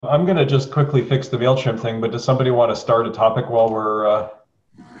I'm going to just quickly fix the MailChimp thing, but does somebody want to start a topic while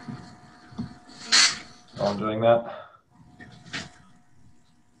I'm doing that?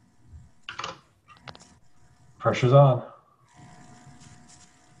 Pressure's on.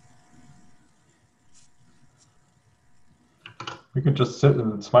 We could just sit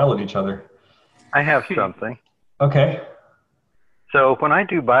and smile at each other. I have something. Okay. So when I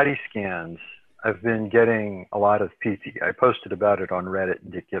do body scans, I've been getting a lot of PT. I posted about it on Reddit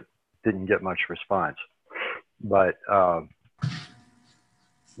and didn't get much response. But, I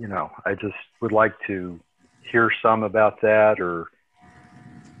just would like to hear some about that. Or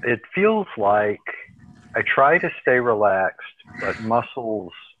it feels like I try to stay relaxed, but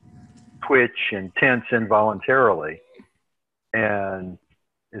muscles twitch and tense involuntarily. And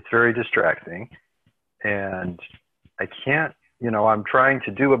it's very distracting. And I can't, I'm trying to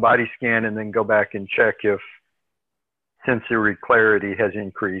do a body scan and then go back and check if sensory clarity has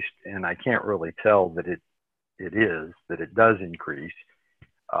increased. And I can't really tell that it does increase.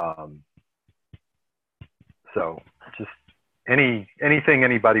 So just anything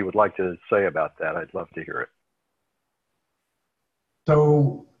anybody would like to say about that, I'd love to hear it.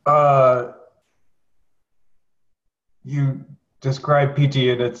 So you describe PT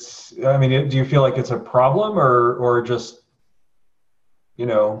and do you feel like it's a problem or just,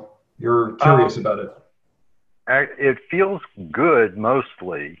 you're curious about it? It feels good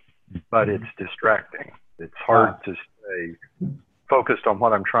mostly, but it's distracting. It's hard to stay focused on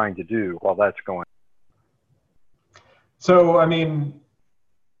what I'm trying to do while that's going. So,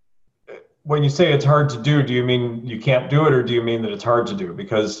 when you say it's hard to do you mean you can't do it, or do you mean that it's hard to do?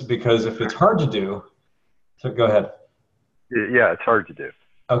 Because if it's hard to do, so go ahead. Yeah, it's hard to do.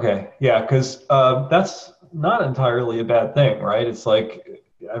 Okay, yeah, because that's not entirely a bad thing, right? It's like,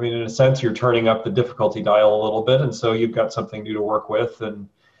 in a sense, you're turning up the difficulty dial a little bit, and so you've got something new to work with, and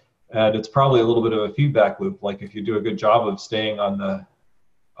it's probably a little bit of a feedback loop. Like if you do a good job of staying on the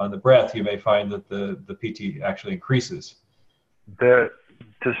breath, you may find that the PT actually increases. To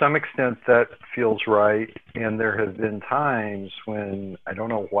some extent, that feels right. And there have been times when I don't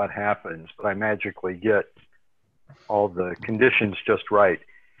know what happens, but I magically get all the conditions just right.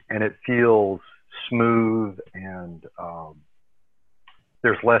 And it feels smooth and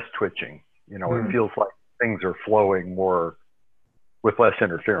there's less twitching. It feels like things are flowing more with less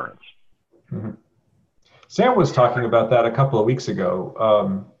interference. Mm-hmm. Sam was talking about that a couple of weeks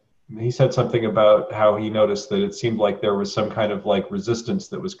ago. He said something about how he noticed that it seemed like there was some kind of like resistance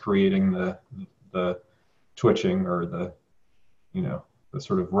that was creating the twitching or the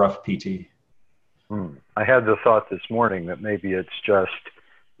sort of rough PT. I had the thought this morning that maybe it's just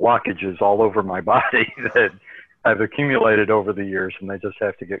blockages all over my body that I've accumulated over the years, and they just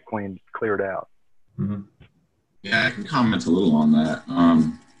have to get cleared out. Mm-hmm. Yeah, I can comment a little on that.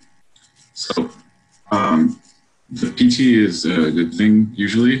 The PT is a good thing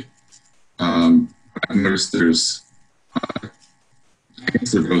usually. I've noticed I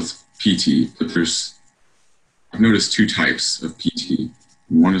guess they're both PT, but I've noticed two types of PT.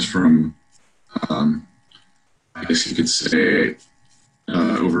 One is from, I guess you could say,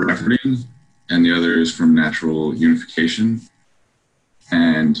 over-efforting, and the other is from natural unification.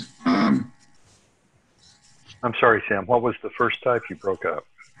 And I'm sorry, Sam, what was the first type? You broke up.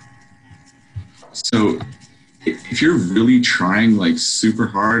 So if you're really trying like super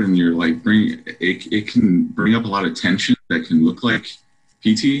hard and you're like it can bring up a lot of tension that can look like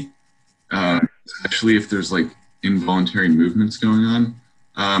PT, especially if there's like involuntary movements going on.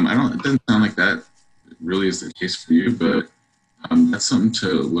 It doesn't sound like that really is the case for you, but that's something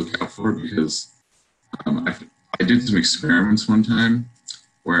to look out for, because I did some experiments one time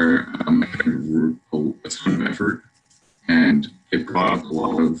where I had a ton of effort, and it brought up a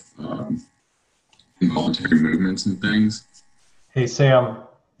lot of involuntary movements and things. Hey Sam,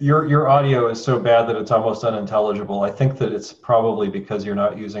 your audio is so bad that it's almost unintelligible. I think that it's probably because you're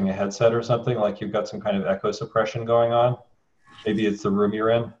not using a headset or something, like you've got some kind of echo suppression going on. Maybe it's the room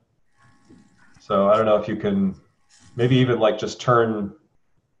you're in. So I don't know if you can maybe even like just turn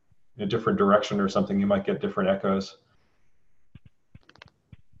in a different direction or something. You might get different echoes.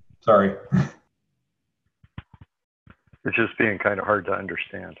 Sorry. It's just being kind of hard to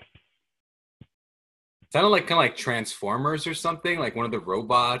understand. Sounded like kind of like Transformers or something, like one of the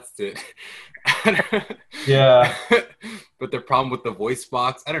robots that. Yeah. But the problem with the voice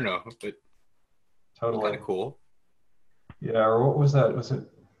box, I don't know, but totally kind of cool. Yeah, or what was that? Was it?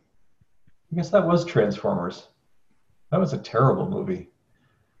 I guess that was Transformers. That was a terrible movie.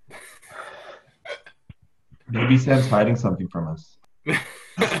 Maybe Sam's hiding something from us.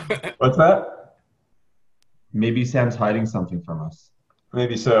 What's that? Maybe Sam's hiding something from us.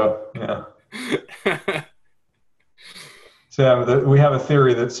 Maybe so. Yeah. Sam, we have a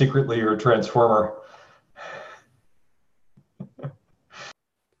theory that secretly you're a transformer.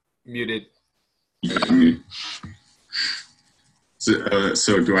 Muted. Yeah, I mean,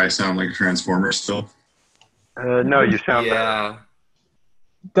 so do I sound like a transformer still? No, you sound better. Yeah.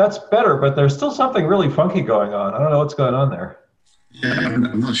 That's better, but there's still something really funky going on. I don't know what's going on there. Yeah,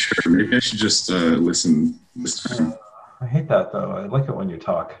 I'm not sure. Maybe I should just listen this time. I hate that though. I like it when you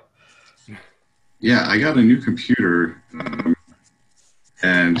talk. Yeah, I got a new computer,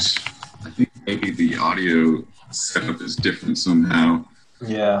 and I think maybe the audio setup is different somehow.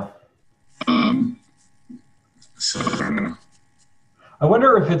 Yeah. So I don't know. I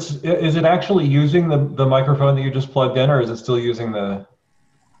wonder if is it actually using the microphone that you just plugged in, or is it still using the?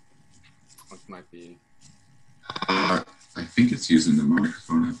 What might be? I think it's using the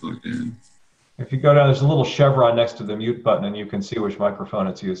microphone I plugged in. If you go down, there's a little chevron next to the mute button, and you can see which microphone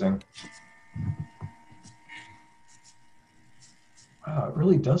it's using. Wow, it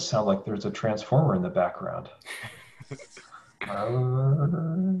really does sound like there's a transformer in the background.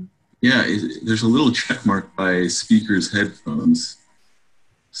 Yeah, there's a little check mark by speaker's headphones.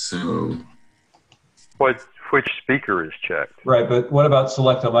 So. Which speaker is checked? Right, but what about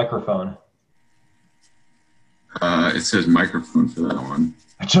select a microphone? It says microphone for that one.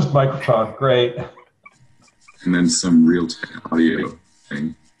 Just microphone, great. And then some Realtek audio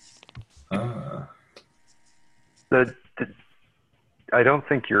thing. I don't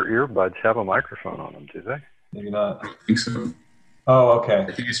think your earbuds have a microphone on them, do they? Maybe not. I don't think so. Oh, okay.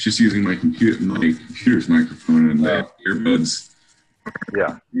 I think it's just using my computer's microphone, and the earbuds.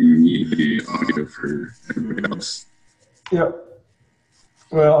 Yeah. You need the audio for everybody else. Yep.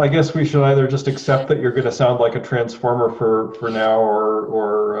 Well, I guess we should either just accept that you're going to sound like a transformer for now,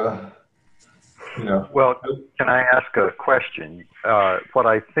 or you know. Well, can I ask a question? What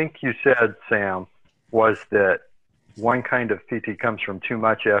I think you said, Sam, was that one kind of PT comes from too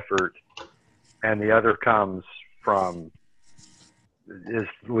much effort, and the other comes from is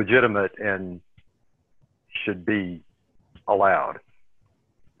legitimate and should be allowed.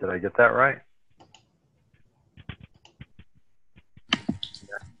 Did I get that right?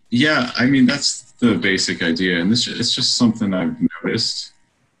 Yeah, I mean, that's the basic idea, and it's just something I've noticed.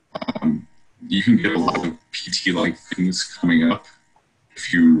 You can get a lot of PT-like things coming up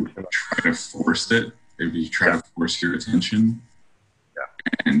if you try to force it, if you try to force your attention. Yeah.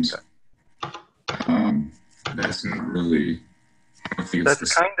 And that's not really, I don't think it's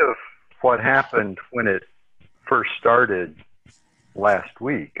That's kind of what happened when it first started last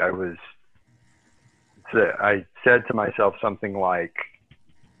week. I said to myself something like,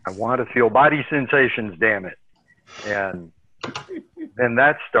 I want to feel body sensations, damn it. And then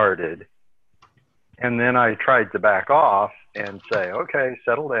that started. And then I tried to back off and say, okay,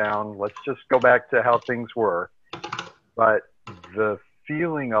 settle down. Let's just go back to how things were. But the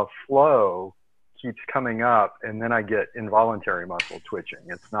feeling of flow keeps coming up, and then I get involuntary muscle twitching.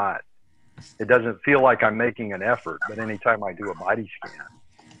 It doesn't feel like I'm making an effort, but anytime I do a body scan,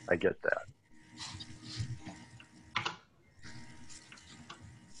 I get that.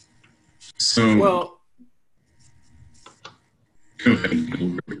 So, Well, go ahead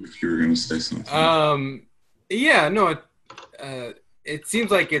if you were going to say something. yeah, no, it seems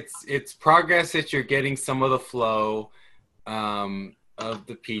like it's progress that you're getting some of the flow of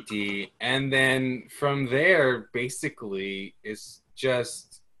the PT, and then from there, basically, it's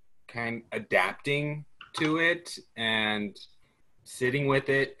just kind of adapting to it and sitting with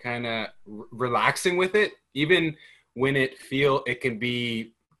it, kind of relaxing with it, even when it can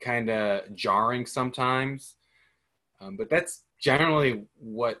be kind of jarring sometimes, but that's generally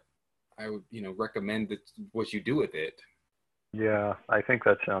what I would recommend that what you do with it. Yeah, I think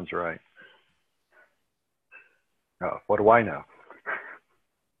that sounds right. Oh, what do I know?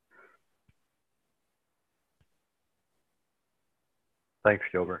 Thanks,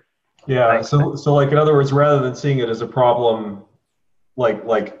 Gilbert. Yeah. Thanks. So like in other words, rather than seeing it as a problem, like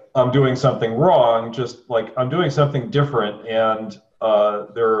I'm doing something wrong, just like I'm doing something different, and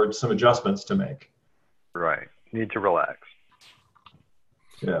there are some adjustments to make. Right. Need to relax.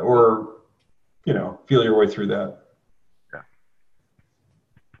 Yeah. Or feel your way through that.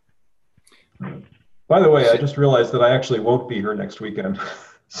 Yeah. By the way, I just realized that I actually won't be here next weekend.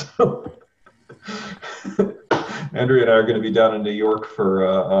 So Andrea and I are going to be down in New York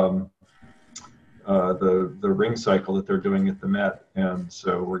for the ring cycle that they're doing at the Met, and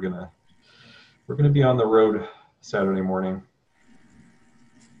so we're gonna be on the road Saturday morning.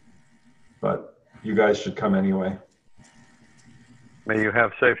 But you guys should come anyway. May you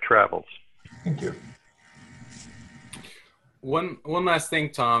have safe travels. Thank you. One last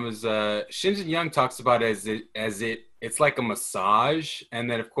thing, Tom, is Shinzen Young talks about it it's like a massage, and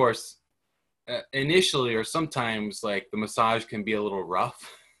then of course initially or sometimes like the massage can be a little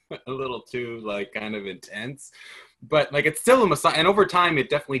rough, a little too like kind of intense, but like it's still a massage, and over time it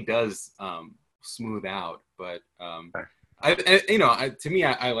definitely does smooth out. But to me,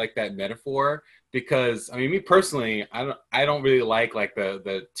 I like that metaphor because I mean, me personally, I don't really like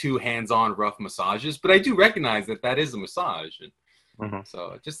the two hands-on rough massages, but I do recognize that that is a massage, and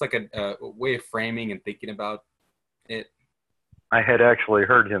so just like a way of framing and thinking about it. I had actually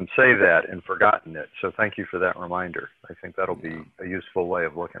heard him say that and forgotten it, so thank you for that reminder. I think that'll be a useful way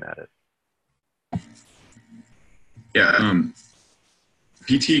of looking at it. Yeah,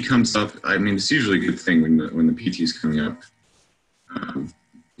 PT comes up. I mean, it's usually a good thing when the PT is coming up,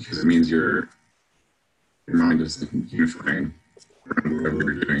 because it means your mind is like unifying around whatever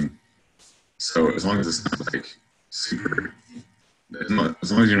you're doing. So as long as it's not like super, as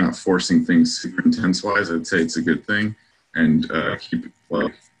long as you're not forcing things super intense wise, I'd say it's a good thing. And keep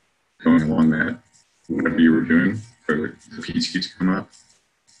like going along that whatever you were doing for the PT to come up,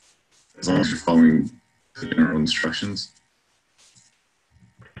 as long as you're following the general instructions.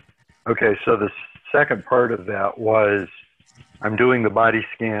 Okay, so the second part of that was I'm doing the body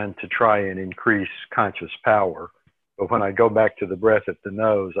scan to try and increase conscious power, but when I go back to the breath at the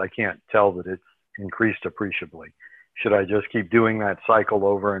nose, I can't tell that it's increased appreciably. Should I just keep doing that cycle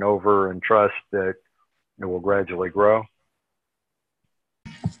over and over and trust that it will gradually grow?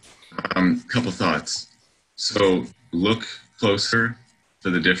 Couple thoughts. So look closer to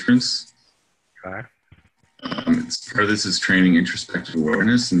the difference. Okay. Part of this is training introspective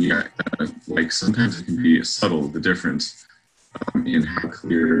awareness, and like sometimes it can be subtle, the difference in how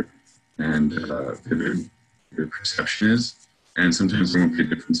clear and vivid your perception is, and sometimes there won't be a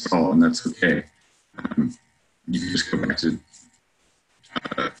difference at all, and that's okay. You can just go back to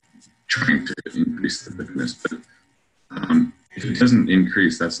trying to increase the vividness, but if it doesn't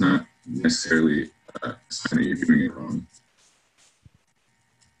increase, that's not necessarily a sign that you're doing it wrong.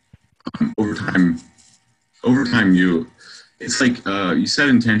 Over time, it's like you set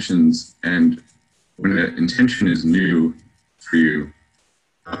intentions, and when the intention is new for you,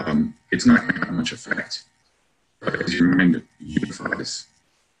 it's not going to have much effect. But as your mind unifies,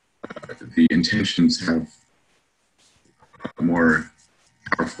 the intentions have a more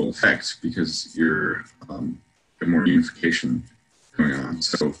powerful effect because you're more unification going on.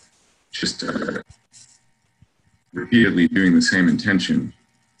 So just repeatedly doing the same intention,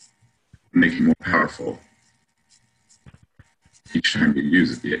 make it more powerful each time you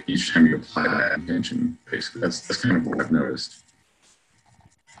use it, each time you apply that intention. Basically, that's kind of what I've noticed.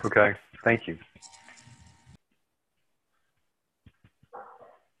 Okay, thank you.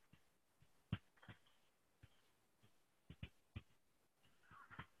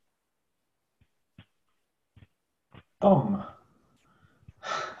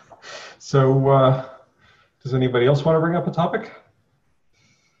 So, does anybody else want to bring up a topic?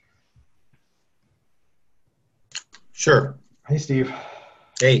 Sure. Hey, Steve.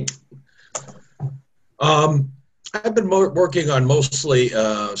 Hey. I've been working on mostly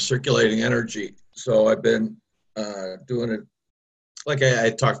circulating energy. So I've been doing it, like I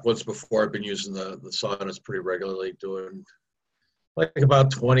talked once before, I've been using the saunas pretty regularly, doing like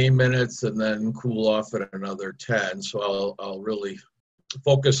about 20 minutes and then cool off at another 10. So I'll really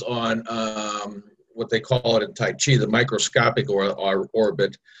focus on what they call it in Tai Chi, the microscopic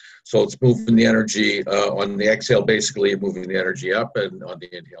orbit. So it's moving the energy on the exhale, basically you're moving the energy up, and on the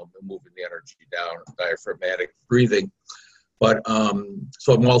inhale, moving the energy down, diaphragmatic breathing. But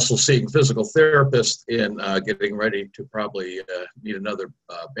so I'm also seeing physical therapists in getting ready to probably need another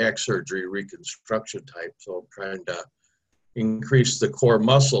back surgery, reconstruction type. So I'm trying to increase the core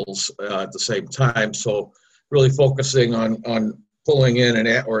muscles at the same time. So really focusing on pulling in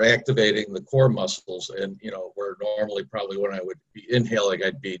or activating the core muscles, and where normally probably when I would be inhaling,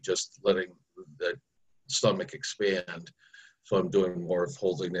 I'd be just letting the stomach expand. So I'm doing more of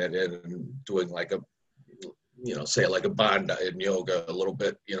holding that in and doing like say like a bandha in yoga a little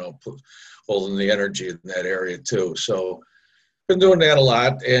bit, holding the energy in that area too. So been doing that a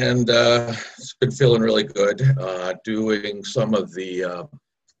lot, and it's been feeling really good. Doing some of the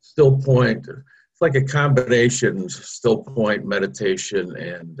still point. It's like a combination still point meditation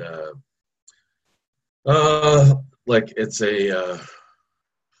and like it's the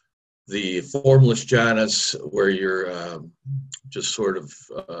formless jhanas, where you're just sort of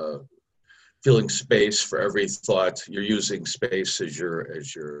feeling space for every thought. You're using space as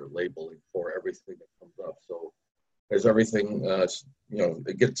you're labeling for everything that comes up. So as everything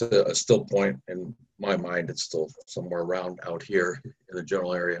it gets to a still point and my mind, it's still somewhere around out here in the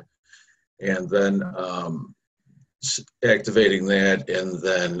general area. And then activating that, and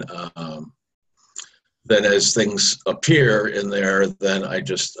then as things appear in there, then I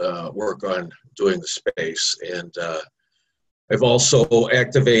just work on doing the space. And I've also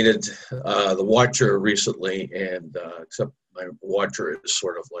activated the watcher recently, and except my watcher is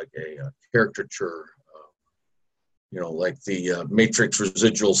sort of like a caricature, like the matrix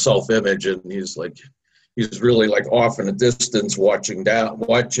residual self-image, and he's really like off in a distance watching.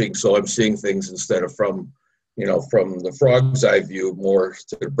 So I'm seeing things instead of from the frog's eye view, more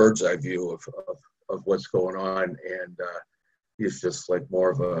to the bird's eye view of what's going on. And he's just like more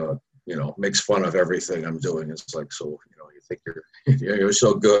of a, makes fun of everything I'm doing. It's like, so, you think you're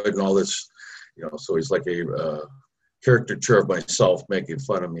so good and all this, so he's like a caricature of myself, making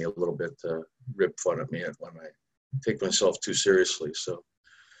fun of me a little bit, rip fun of me when I take myself too seriously. So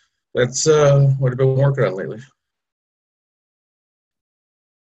that's what I've been working on lately.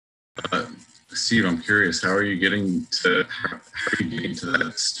 Steve, I'm curious, how are you getting to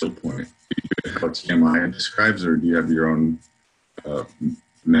that still point? Do you do how TMI describes, or do you have your own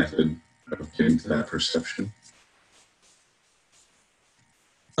method of getting to that perception?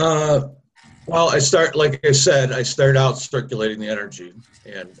 Well, like I said, I start out circulating the energy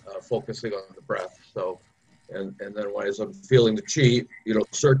and focusing on the breath. So, and then as I'm feeling the chi,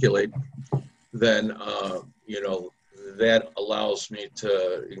 circulate, then, that allows me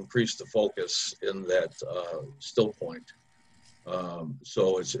to increase the focus in that still point.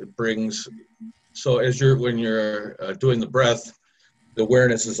 So when you're doing the breath, the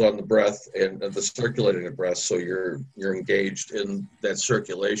awareness is on the breath and the circulating the breath. So you're engaged in that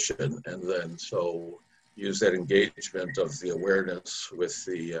circulation, and then so use that engagement of the awareness with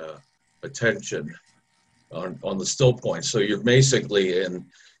the attention on the still point. So you're basically in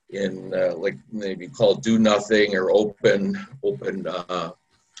like maybe called do nothing or open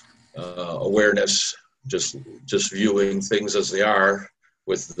awareness, just viewing things as they are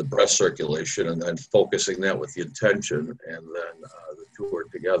with the breath circulation, and then focusing that with the intention, and then the two are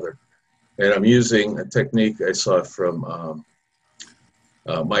together. And I'm using a technique I saw from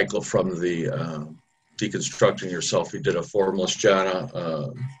Michael from the Deconstructing Yourself. He did a formless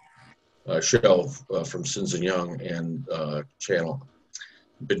jhana show from Sins and Young and channel.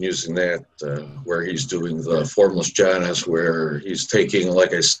 Been using that where he's doing the formless jhanas, where he's taking,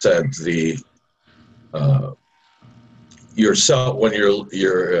 like I said, the yourself, when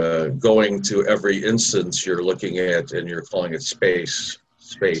you're going to every instance you're looking at, and you're calling it space,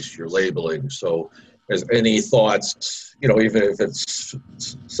 you're labeling. So as any thoughts, even if it's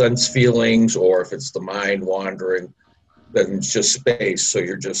sense feelings or if it's the mind wandering, then it's just space. So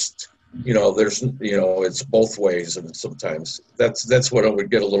you're just, there's, it's both ways. And sometimes that's what I would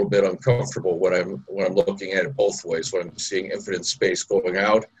get a little bit uncomfortable when I'm looking at it both ways, when I'm seeing infinite space going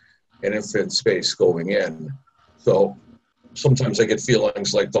out and infinite space going in. So sometimes I get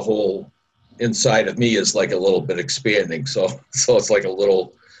feelings like the whole inside of me is like a little bit expanding. So it's like a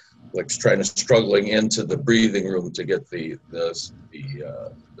little, like struggling into the breathing room to get the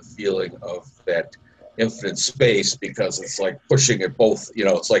feeling of that infinite space, because it's like pushing it both,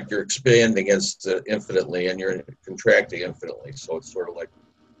 it's like you're expanding as infinitely and you're contracting infinitely. So it's sort of like,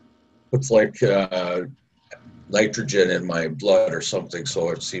 it's like nitrogen in my blood or something.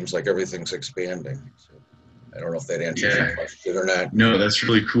 So it seems like everything's expanding. So I don't know if that answers your question or not. No, that's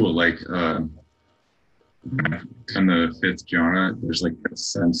really cool. Like on the fifth jhana, there's like that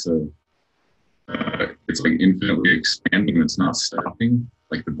sense of it's like infinitely expanding. It's not stopping.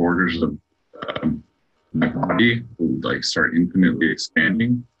 Like the borders of my body will like start infinitely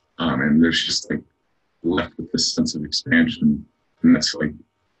expanding, and there's just like left with this sense of expansion, and that's like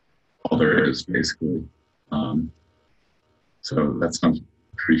all there is basically. So that sounds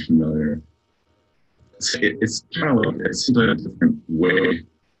pretty familiar. It's kind of like, it seems like a different way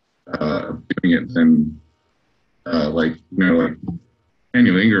of doing it than like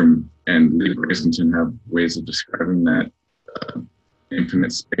Daniel Ingram and Lee Brasington have ways of describing that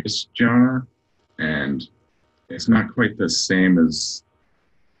infinite space jhana, and it's not quite the same as,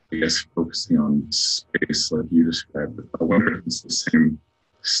 I guess, focusing on space like you described it. I wonder if it's the same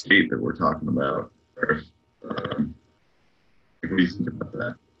state that we're talking about, or if, what do you think about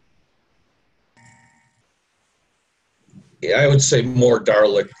that? Yeah, I would say more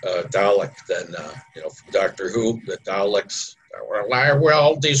Dalek than from Doctor Who. The Daleks, well, I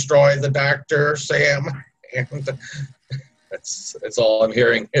will destroy the Doctor, Sam. And that's all I'm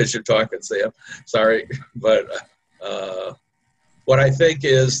hearing as you're talking, Sam. Sorry, but what I think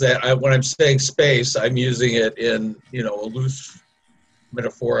is that when I'm saying space, I'm using it in a loose,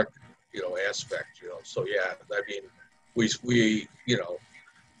 metaphoric aspect, So yeah, I mean, we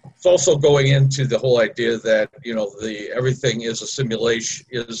it's also going into the whole idea that everything is a simulation,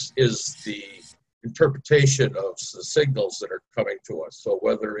 is the interpretation of the signals that are coming to us. So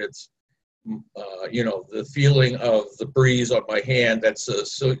whether it's the feeling of the breeze on my hand, that's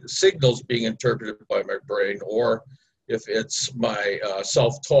signals being interpreted by my brain, or if it's my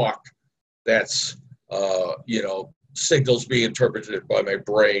self-talk, that's signals being interpreted by my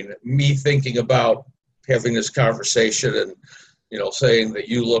brain. Me thinking about having this conversation and saying that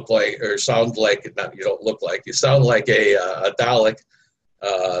you look like or sound like, not you don't look like, you sound like a Dalek.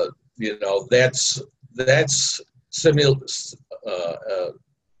 That's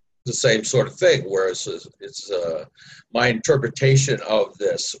the same sort of thing. Whereas it's my interpretation of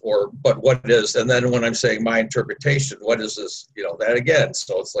this, but what is, and then when I'm saying my interpretation, what is this? That again.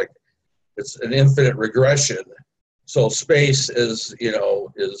 So it's like it's an infinite regression. So space is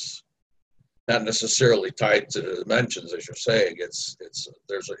not necessarily tied to the dimensions, as you're saying. It's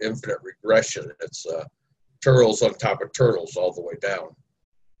there's an infinite regression. It's turtles on top of turtles all the way down.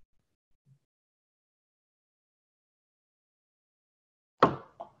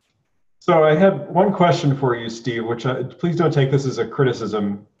 So I had one question for you, Steve, which please don't take this as a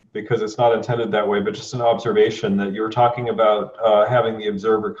criticism because it's not intended that way, but just an observation that you were talking about having the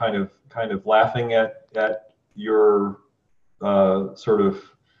observer kind of laughing at your sort of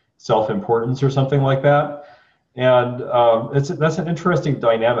self-importance or something like that. And that's an interesting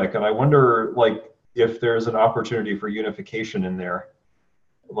dynamic. And I wonder, like, if there's an opportunity for unification in there,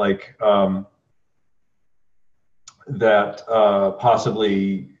 like that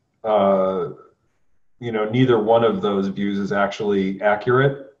possibly, neither one of those views is actually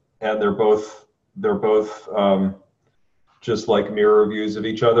accurate, and they're both just like mirror views of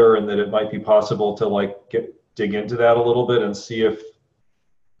each other, and that it might be possible to like dig into that a little bit and see if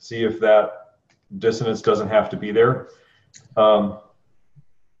that dissonance doesn't have to be there.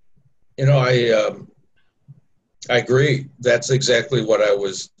 I agree. That's exactly what I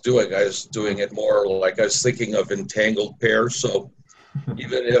was doing. I was doing it more like I was thinking of entangled pairs. So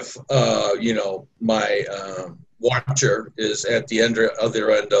even if my watcher is at the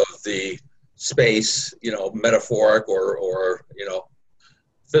other end of the space, metaphoric or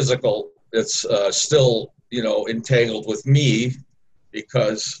physical, it's still entangled with me,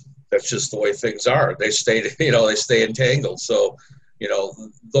 because that's just the way things are. They stay entangled. So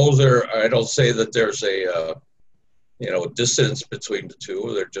those are, I don't say that there's a distance between the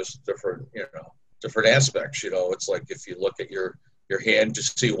two. They're just different aspects. It's like if you look at your hand to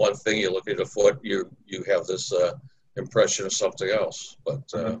see one thing, you look at a foot, you have this impression of something else.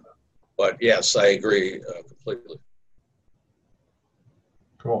 But yes, I agree completely.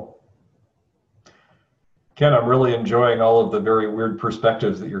 Cool. Ken, I'm really enjoying all of the very weird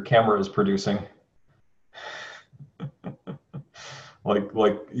perspectives that your camera is producing.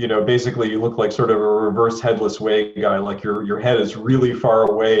 Basically you look like sort of a reverse headless way guy, like your head is really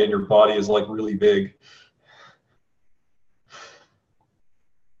far away and your body is like really big.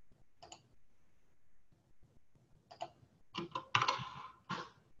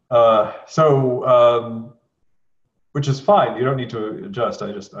 Which is fine. You don't need to adjust.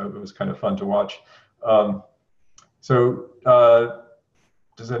 It was kind of fun to watch. Does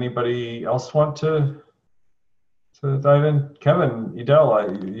anybody else want to dive in? Kevin,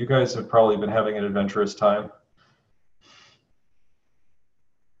 Edel, you guys have probably been having an adventurous time.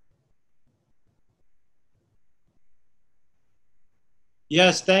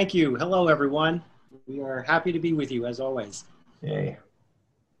 Yes, thank you. Hello, everyone. We are happy to be with you, as always. Yay.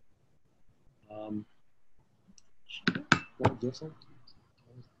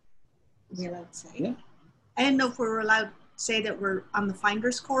 We allowed to say? Yeah. I didn't know if we were allowed to say that we're on the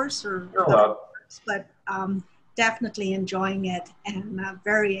Finder's course or. You're allowed. But definitely enjoying it and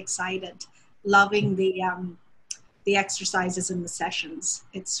very excited. Loving the exercises and the sessions.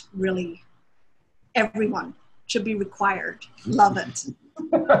 It's really, everyone should be required. Love it.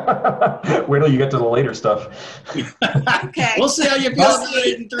 Wait till you get to the later stuff. Okay. We'll see how you feel about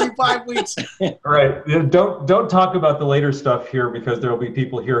it in 3-5 weeks. All right. Don't talk about the later stuff here, because there will be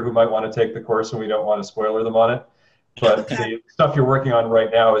people here who might want to take the course and we don't want to spoiler them on it. But Okay. the stuff you're working on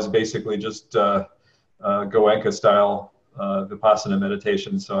right now is basically just Goenka style Vipassana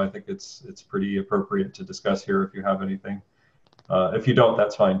meditation. So I think it's pretty appropriate to discuss here if you have anything. If you don't,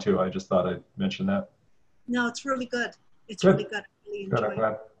 that's fine too. I just thought I'd mention that. No, it's really good. It's Good. really good. I really Good, enjoy I'm it.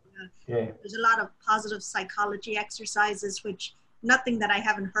 glad. Yeah. Yay. There's a lot of positive psychology exercises, which nothing that I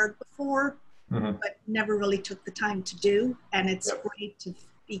haven't heard before, Mhm. but never really took the time to do. And it's Yep. great to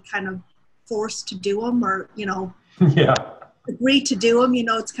be kind of forced to do them, or, Yeah. agree to do them. You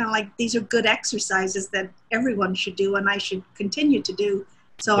know, it's kind of like these are good exercises that everyone should do and I should continue to do.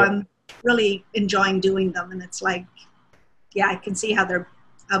 So Yep. I'm really enjoying doing them. And it's like, yeah, I can see how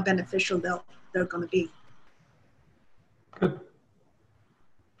beneficial they're going to be. Good.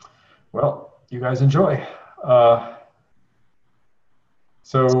 Well, you guys enjoy.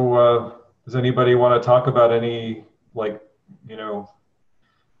 Does anybody want to talk about any, like, you know,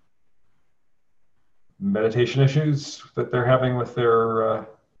 meditation issues that they're having with their,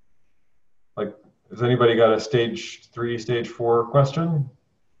 like, has anybody got a stage 3, stage 4 question?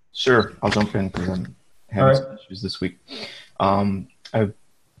 Sure, I'll jump in because I'm having All right. some issues this week. I've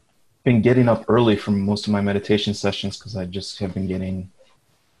been getting up early from most of my meditation sessions because I just have been getting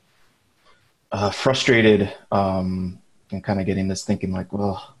frustrated and kind of getting this thinking like,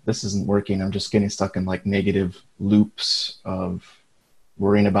 well, this isn't working. I'm just getting stuck in like negative loops of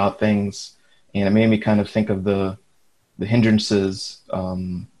worrying about things. And it made me kind of think of the hindrances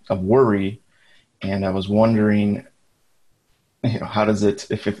of worry. And I was wondering, you know, how does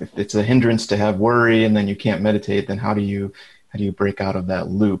it, if it's a hindrance to have worry and then you can't meditate, then how do you break out of that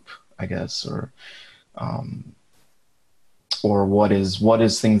loop, I guess, or what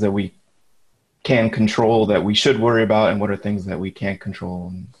is things that we can control that we should worry about, and what are things that we can't control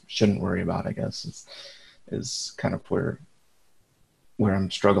and shouldn't worry about, I guess, is kind of where I'm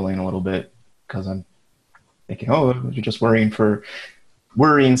struggling a little bit, because I'm thinking, oh, you're just worrying for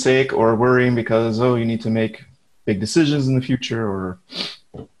worrying's sake, or worrying because, oh, you need to make big decisions in the future, or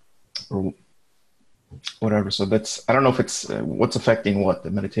whatever. So I don't know if it's what's affecting what,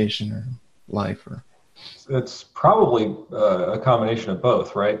 the meditation or life, or It's probably a combination of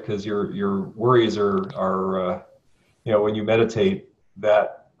both, right? Because your worries are you know, when you meditate,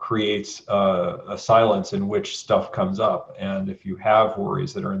 that creates a silence in which stuff comes up, and if you have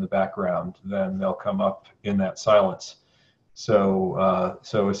worries that are in the background, then they'll come up in that silence. So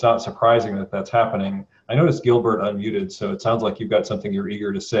it's not surprising that that's happening. I noticed Gilbert unmuted, so it sounds like you've got something you're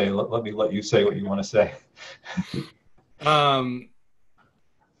eager to say. Let me let you say what you want to say.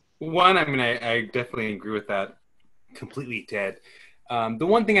 One, I mean, I definitely agree with that completely, Ted. The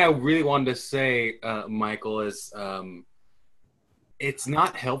one thing I really wanted to say, Michael, is it's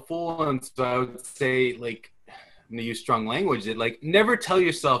not helpful. And so I would say, like, I'm going to use strong language, that, like, never tell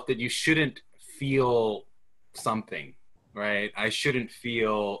yourself that you shouldn't feel something, right? I shouldn't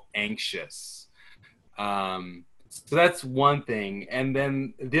feel anxious. So that's one thing. And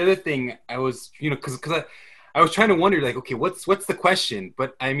then the other thing, I was, you know, because I was trying to wonder, like, okay, what's the question?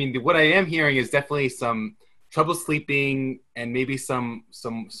 But I mean, what I am hearing is definitely some trouble sleeping and maybe some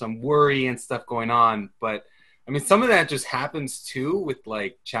worry and stuff going on. But I mean, some of that just happens too with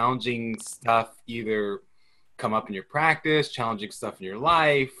like challenging stuff, either come up in your practice, challenging stuff in your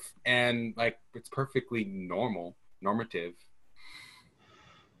life, and like it's perfectly normative.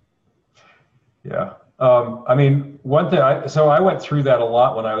 Yeah. I mean, one thing, I went through that a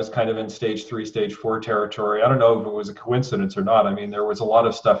lot when I was kind of in stage 3, stage 4 territory. I don't know if it was a coincidence or not. I mean, there was a lot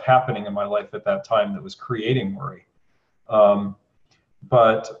of stuff happening in my life at that time that was creating worry. But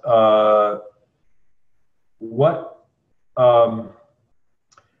what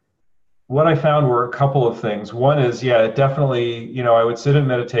I found were a couple of things. One is, yeah, definitely, you know, I would sit in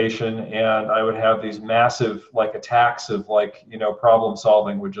meditation and I would have these massive like attacks of like, you know, problem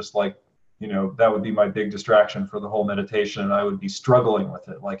solving would just like, you know, that would be my big distraction for the whole meditation, and I would be struggling with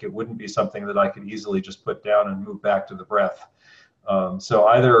it. Like it wouldn't be something that I could easily just put down and move back to the breath. So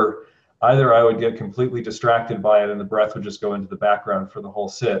either I would get completely distracted by it and the breath would just go into the background for the whole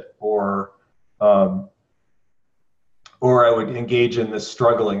sit, or I would engage in this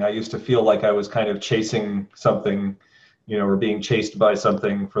struggling. I used to feel like I was kind of chasing something, you know, or being chased by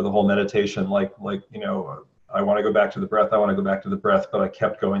something for the whole meditation. Like, you know, I want to go back to the breath. I want to go back to the breath, but I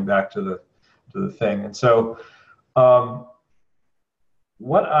kept going back to the thing. And so,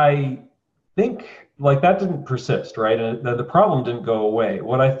 what I think, like, that didn't persist, right? And the problem didn't go away.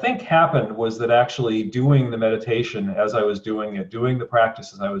 What I think happened was that actually doing the meditation as I was doing it, doing the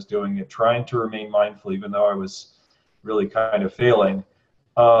practice as I was doing it, trying to remain mindful, even though I was really kind of failing,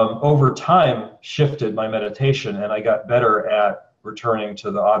 over time shifted my meditation, and I got better at returning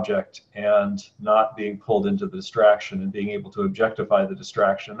to the object and not being pulled into the distraction and being able to objectify the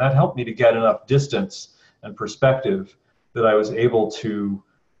distraction. That helped me to get enough distance and perspective that I was able to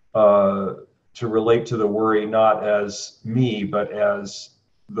relate to the worry not as me, but as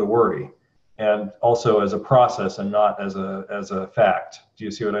the worry, and also as a process and not as a fact. Do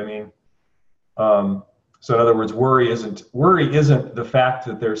you see what I mean? So in other words, worry isn't the fact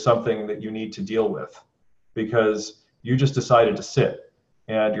that there's something that you need to deal with, because you just decided to sit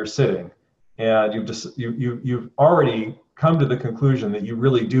and you're sitting, and you've already come to the conclusion that you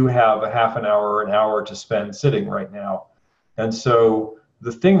really do have a half an hour or an hour to spend sitting right now. And so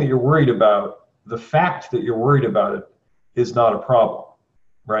the thing that you're worried about, the fact that you're worried about it, is not a problem,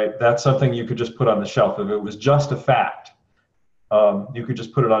 right? That's something you could just put on the shelf. If it was just a fact, you could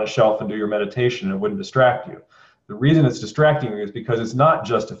just put it on a shelf and do your meditation and it wouldn't distract you. The reason it's distracting you is because it's not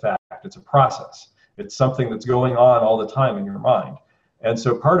just a fact, it's a process. It's something that's going on all the time in your mind. And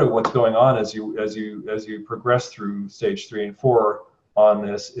so part of what's going on as you progress through stage 3 and 4 on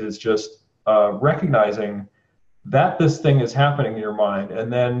this is just recognizing that this thing is happening in your mind,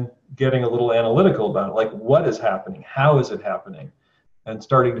 and then getting a little analytical about it, like what is happening, how is it happening, and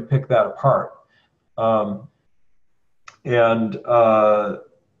starting to pick that apart. I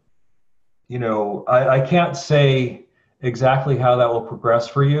can't say exactly how that will progress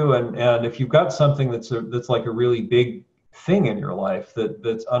for you, and if you've got something that's like a really big thing in your life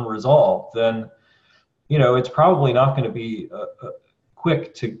that's unresolved, then it's probably not going to be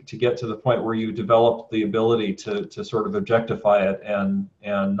quick to get to the point where you develop the ability to sort of objectify it and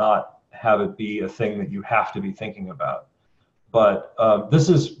not have it be a thing that you have to be thinking about. But this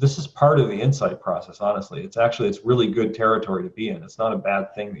is part of the insight process. Honestly, it's really good territory to be in. It's not a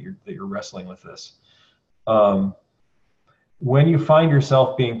bad thing that you're wrestling with this. When you find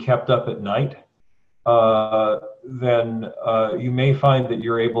yourself being kept up at night, then you may find that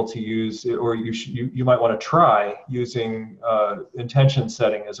you're able to use, or you might want to try using intention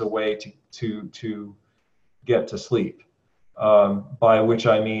setting as a way to get to sleep. By which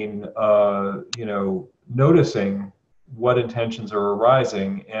I mean, noticing what intentions are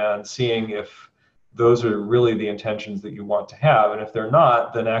arising and seeing if those are really the intentions that you want to have, and if they're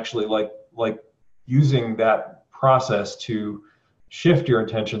not, then actually like using that process to shift your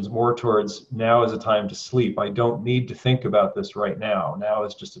intentions more towards, now is a time to sleep. I don't need to think about this right now. Now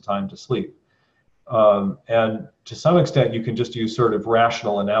is just a time to sleep. And to some extent, you can just use sort of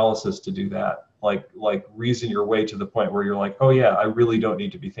rational analysis to do that, like reason your way to the point where you're like, oh yeah, I really don't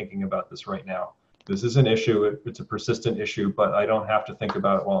need to be thinking about this right now. This is an issue. It's a persistent issue, but I don't have to think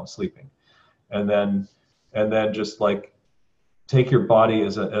about it while I'm sleeping. And then just like take your body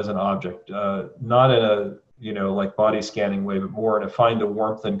as an object, not in a like body scanning way, but more in a find a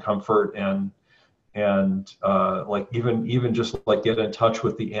warmth and comfort and like even just like get in touch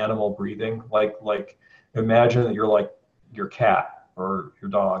with the animal breathing. Like imagine that you're like your cat or your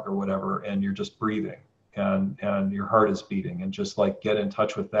dog or whatever, and you're just breathing and your heart is beating, and just like get in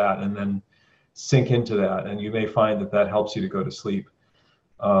touch with that and then sink into that, and you may find that helps you to go to sleep.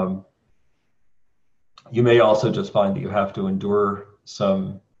 You may also just find that you have to endure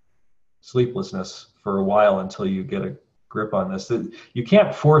some sleeplessness for a while until you get a grip on this. You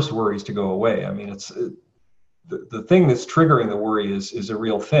can't force worries to go away. I mean, it's the thing that's triggering the worry is a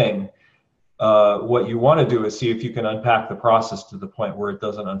real thing. What you want to do is see if you can unpack the process to the point where it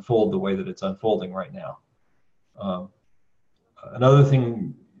doesn't unfold the way that it's unfolding right now. Another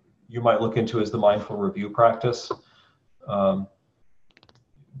thing you might look into is the mindful review practice.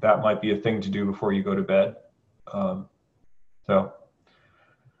 That might be a thing to do before you go to bed.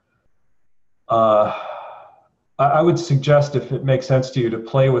 I would suggest, if it makes sense to you, to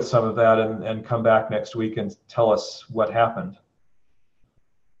play with some of that and come back next week and tell us what happened.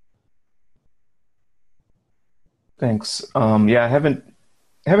 Thanks. Yeah, I haven't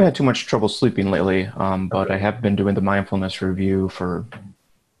had too much trouble sleeping lately, but Okay. I have been doing the mindfulness review for,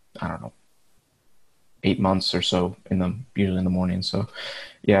 I don't know, 8 months or so, usually in the morning. So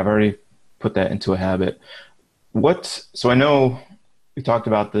yeah, I've already put that into a habit. So I know we talked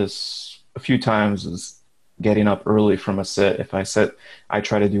about this a few times, is getting up early from a sit. I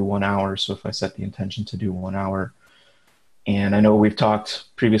try to do 1 hour. So if I set the intention to do 1 hour, and I know we've talked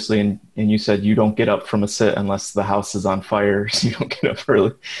previously, and you said you don't get up from a sit unless the house is on fire, so you don't get up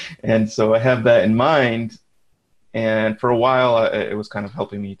early. And so I have that in mind. And for a while, it was kind of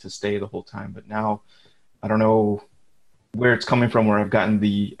helping me to stay the whole time. But now, I don't know where it's coming from, where I've gotten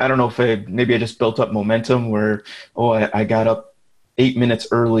I don't know if maybe I just built up momentum where, I got up 8 minutes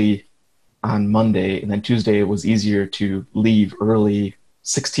early on Monday, and then Tuesday it was easier to leave early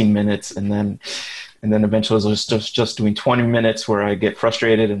 16 minutes, and then eventually I was just doing 20 minutes where I get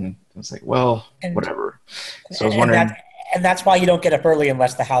frustrated, and I was like, well, whatever. So I was wondering. And that's why you don't get up early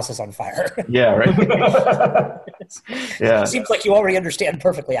unless the house is on fire. Yeah, right. Yeah. It seems like you already understand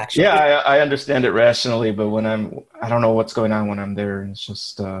perfectly, actually. Yeah, I understand it rationally, but when I don't know what's going on when I'm there, and it's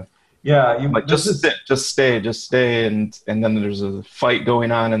just Yeah, just stay, and then there's a fight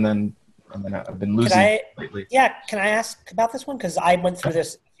going on, and then I've been losing lately. Yeah, can I ask about this one? Because I went through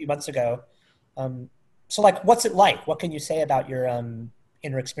this a few months ago. So, like, what's it like? What can you say about your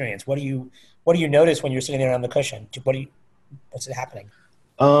inner experience? What do you notice when you're sitting there on the cushion? what's it happening?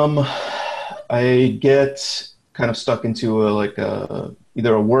 I get kind of stuck into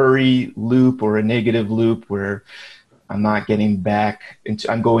either a worry loop or a negative loop where I'm not getting back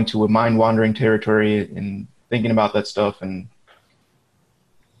into, I'm going to a mind wandering territory and thinking about that stuff. And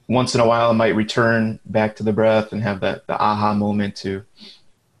once in a while, I might return back to the breath and have the aha moment to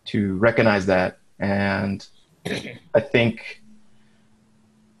recognize that. And I think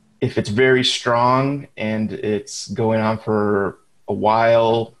if it's very strong and it's going on for a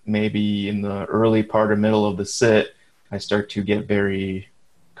while, maybe in the early part or middle of the sit, I start to get very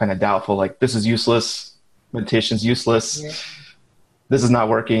kind of doubtful, like this is useless, meditation's useless, Yeah. this is not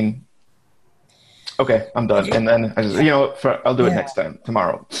working. Okay, I'm done. And then I just, I'll do it next time,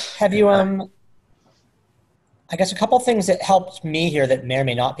 tomorrow. Have you, I guess a couple things that helped me here that may or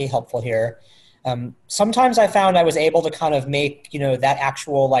may not be helpful here. Sometimes I found I was able to kind of make, that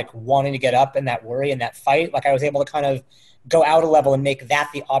actual like wanting to get up and that worry and that fight, like I was able to kind of go out a level and make that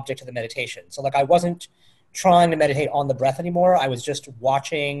the object of the meditation. So like I wasn't trying to meditate on the breath anymore. I was just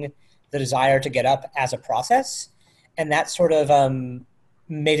watching the desire to get up as a process. And that sort of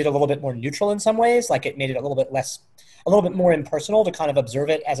made it a little bit more neutral in some ways. Like it made it a little bit more impersonal to kind of observe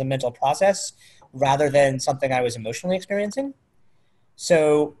it as a mental process rather than something I was emotionally experiencing.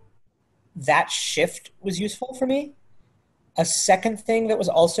 So that shift was useful for me. A second thing that was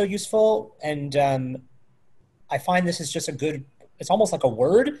also useful, and I find this is just it's almost like a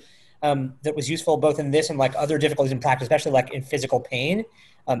word that was useful both in this and like other difficulties in practice, especially like in physical pain,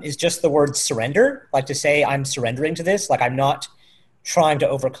 is just the word surrender. Like to say I'm surrendering to this, like I'm not trying to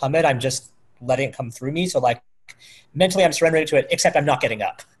overcome it, I'm just letting it come through me. So like mentally I'm surrendering to it, except I'm not getting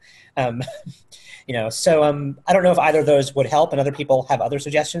up. So I don't know if either of those would help, and other people have other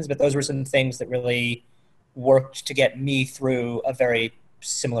suggestions, but those were some things that really worked to get me through a very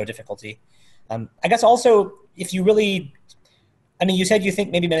similar difficulty. I guess also, if you really, you said you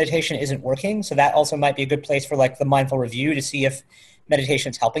think maybe meditation isn't working, so that also might be a good place for like the mindful review to see if meditation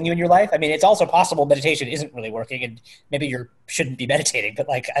is helping you in your life. It's also possible meditation isn't really working and maybe you shouldn't be meditating, but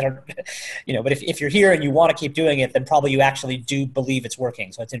like, I don't, but if you're here and you want to keep doing it, then probably you actually do believe it's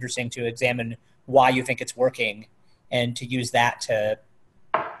working. So it's interesting to examine why you think it's working and to use that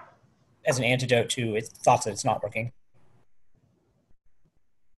as an antidote to its thoughts that it's not working.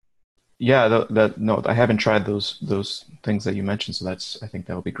 Yeah, no, I haven't tried those things that you mentioned, so I think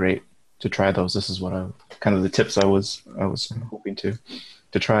that would be great to try those. This is what kind of the tips I was hoping to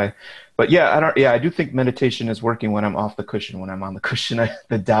try. But yeah, I do think meditation is working when I'm off the cushion. When I'm on the cushion,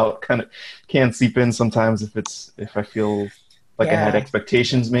 the doubt kind of can seep in sometimes if I feel like I had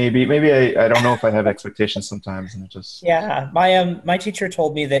expectations. Maybe I don't know if I have expectations sometimes, and it just my teacher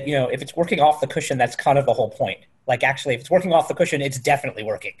told me that if it's working off the cushion, that's kind of the whole point. Like actually, if it's working off the cushion, it's definitely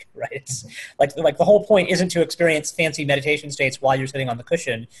working, right? It's like the whole point isn't to experience fancy meditation states while you're sitting on the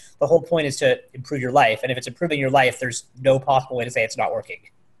cushion. The whole point is to improve your life, and if it's improving your life, there's no possible way to say it's not working.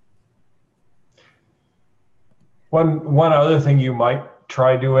 One other thing you might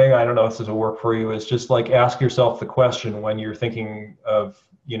try doing, I don't know if this will work for you, is just like ask yourself the question when you're thinking of,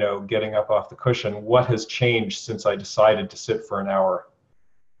 getting up off the cushion, what has changed since I decided to sit for an hour?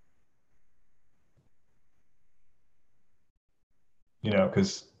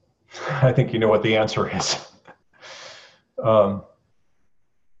 Because I think you know what the answer is. And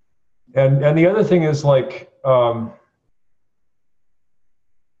the other thing is like,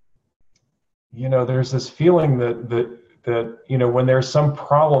 there's this feeling that when there's some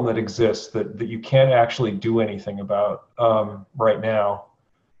problem that exists that you can't actually do anything about right now,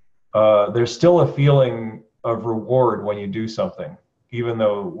 there's still a feeling of reward when you do something, even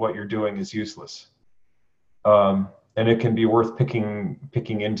though what you're doing is useless. And it can be worth picking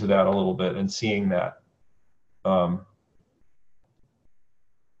into that a little bit and seeing that,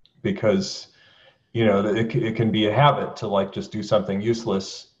 because it can be a habit to like just do something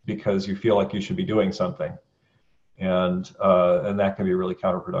useless because you feel like you should be doing something, and that can be really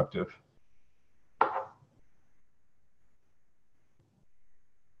counterproductive.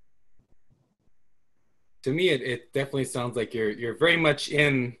 To me, it definitely sounds like you're very much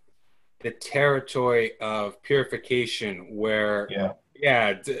in the territory of purification, where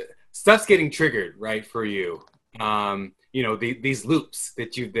stuff's getting triggered, right, for you. These loops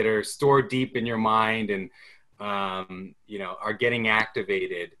that are stored deep in your mind and are getting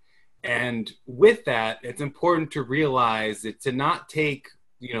activated. And with that, it's important to realize that to not take,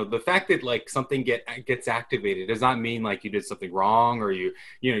 the fact that like something gets activated does not mean like you did something wrong, or you're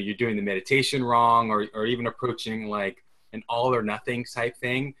doing the meditation wrong, or even approaching like an all or nothing type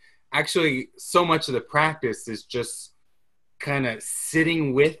thing. Actually, so much of the practice is just kind of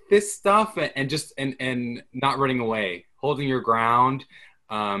sitting with this stuff and not running away, holding your ground,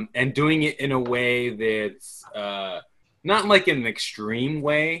 and doing it in a way that's not like in an extreme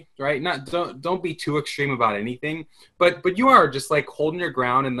way, right? Don't be too extreme about anything, but you are just like holding your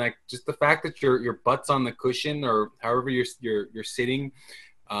ground, and like just the fact that your butt's on the cushion or however you're sitting,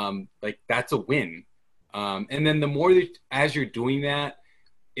 like that's a win. And then the more that as you're doing that,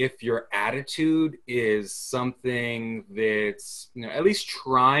 if your attitude is something that's, you know, at least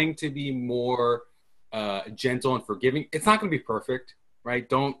trying to be more gentle and forgiving, it's not going to be perfect, right?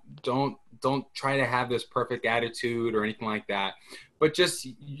 Don't try to have this perfect attitude or anything like that, but just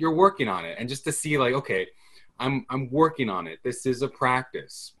you're working on it, and just to see like, okay, I'm working on it. This is a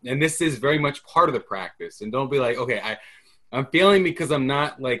practice, and this is very much part of the practice. And don't be like, okay, I'm failing because I'm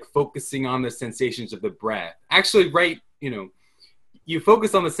not like focusing on the sensations of the breath. Actually, right, you know, you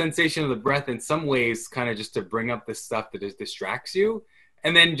focus on the sensation of the breath in some ways, kind of just to bring up the stuff that distracts you.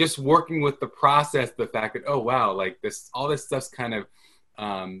 And then just working with the process, the fact that, oh, wow, like all this stuff's kind of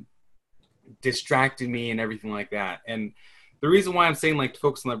distracted me and everything like that. And the reason why I'm saying like to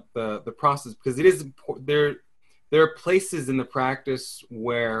focus on the process, because it is important. There are places in the practice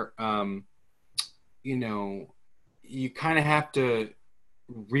where, you know, you kind of have to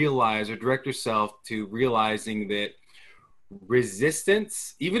realize or direct yourself to realizing that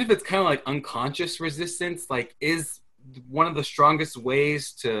resistance, even if it's kind of like unconscious resistance, like is one of the strongest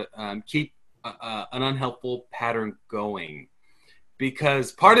ways to keep an unhelpful pattern going.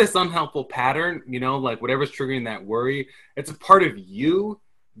 Because part of this unhelpful pattern, you know, like whatever's triggering that worry, it's a part of you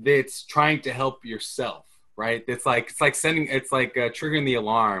that's trying to help yourself, right? It's like triggering the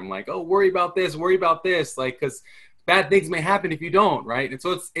alarm, like, oh, worry about this, like, because bad things may happen if you don't, right? And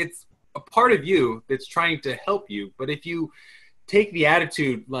so it's a part of you that's trying to help you. But if you take the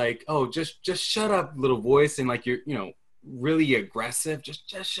attitude like, oh, just shut up, little voice, and like you're, you know, really aggressive, just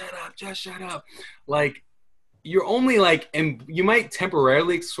shut up, like you're only like, and you might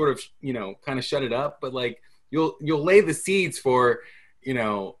temporarily sort of, you know, kind of shut it up, but like you'll lay the seeds for, you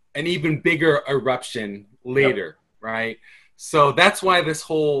know, an even bigger eruption later. Yep. Right? So that's why this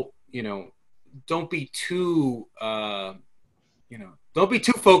whole, you know, don't be too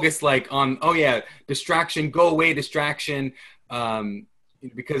focused like on, oh yeah, distraction, go away, distraction,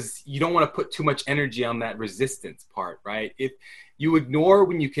 because you don't want to put too much energy on that resistance part, right? If you ignore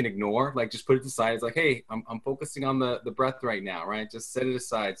when you can ignore, like just put it aside. It's like, hey, I'm focusing on the breath right now, right? Just set it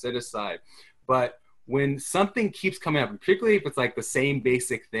aside. But when something keeps coming up, particularly if it's like the same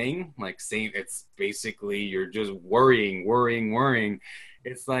basic thing, like saying it's basically you're just worrying,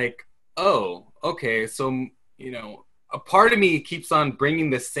 it's like, oh, okay, so, you know, a part of me keeps on bringing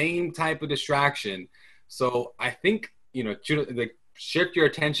the same type of distraction. So I think, you know, like shift your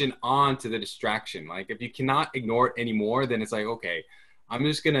attention on to the distraction. Like if you cannot ignore it anymore, then it's like, okay, I'm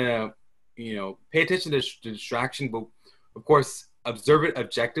just gonna, you know, pay attention to the distraction, but of course, observe it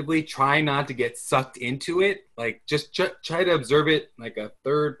objectively. Try not to get sucked into it. Like just try to observe it like a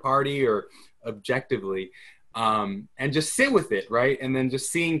third party or objectively. And just sit with it, right? And then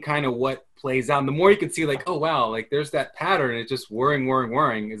just seeing kind of what plays out. And the more you can see like, oh, wow, like there's that pattern. It's just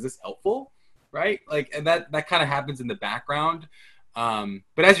worrying. Is this helpful? Right? Like, and that kind of happens in the background.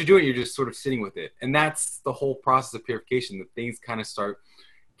 But as you're doing it, you're just sort of sitting with it. And that's the whole process of purification, that things kind of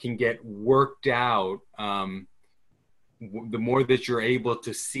can get worked out. The more that you're able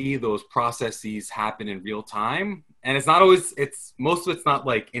to see those processes happen in real time. And it's not always, most of it's not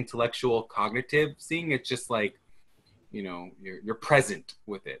like intellectual cognitive seeing. It's just like, you know, you're present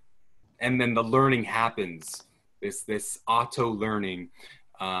with it. And then the learning happens, this auto learning,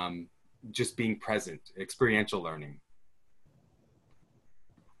 just being present, experiential learning.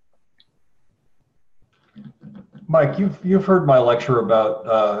 Mike, you've heard my lecture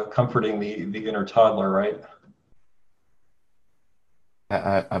about comforting the inner toddler, right?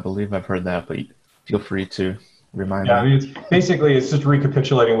 I believe I've heard that, but feel free to remind me. I mean, it's just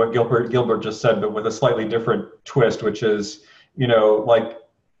recapitulating what Gilbert just said, but with a slightly different twist, which is, you know, like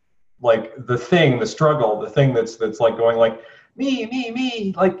the struggle, the thing that's like going like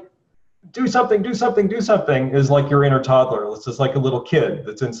me, like do something is like your inner toddler. It's just like a little kid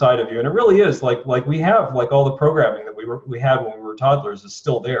that's inside of you, and it really is like we have like all the programming that we had when we were toddlers is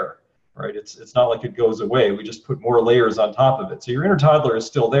still there. Right? It's not like it goes away. We just put more layers on top of it. So your inner toddler is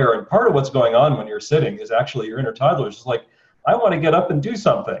still there. And part of what's going on when you're sitting is actually your inner toddler is just like, I want to get up and do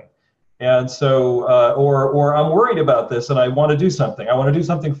something. And so, or I'm worried about this and I want to do something. I want to do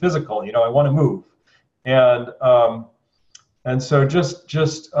something physical. You know, I want to move. And so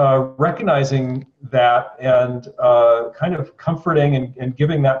just recognizing that and kind of comforting and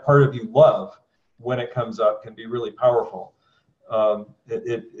giving that part of you love when it comes up can be really powerful.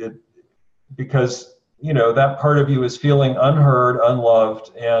 Because you know, that part of you is feeling unheard,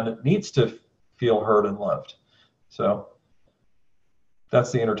 unloved, and it needs to feel heard and loved. So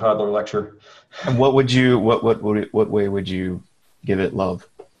that's the inner toddler lecture. And what would you what way would you give it love?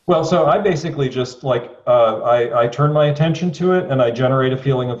 Well, so I basically just like I turn my attention to it and I generate a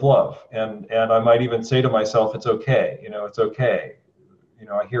feeling of love, and I might even say to myself, it's okay, you know, it's okay, you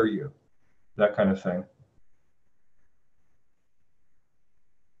know, I hear you, that kind of thing.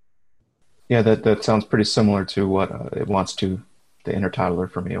 Yeah, that sounds pretty similar to what it wants to. The inner toddler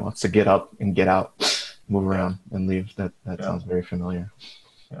for me, it wants to get up and get out, move around and leave. That Yeah. sounds very familiar.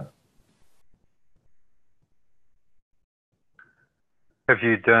 Yeah. Have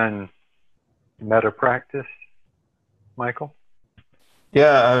you done meta practice, Michael?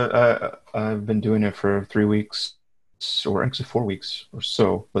 Yeah, I've been doing it for 3 weeks, or actually 4 weeks or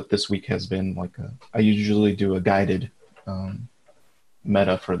so. But this week has been like I usually do a guided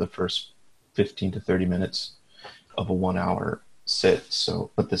meta for the first 15 to 30 minutes of a 1 hour sit.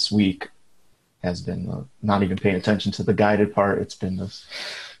 So, but this week has been not even paying attention to the guided part. It's been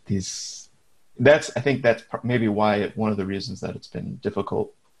these. I think that's maybe why one of the reasons that it's been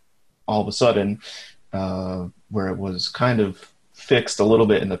difficult all of a sudden, where it was kind of fixed a little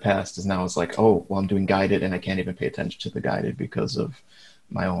bit in the past, is now it's like, oh, well, I'm doing guided and I can't even pay attention to the guided because of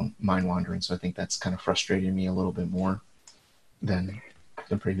my own mind wandering. So I think that's kind of frustrating me a little bit more than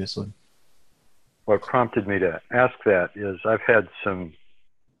previously. What prompted me to ask that is I've had some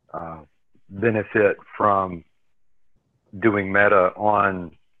benefit from doing meta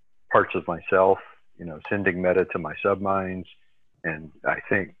on parts of myself, you know, sending meta to my subminds. And I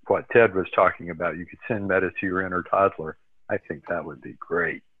think what Ted was talking about, you could send meta to your inner toddler. I think that would be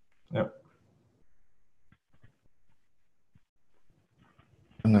great. Yep.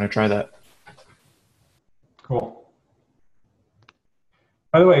 I'm going to try that. Cool.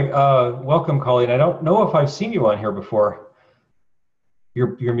 By the way, welcome, Colleen. I don't know if I've seen you on here before.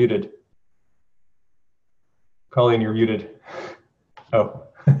 You're muted. Colleen, you're muted. Oh.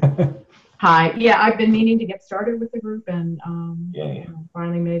 Hi. Yeah, I've been meaning to get started with the group, and Yay.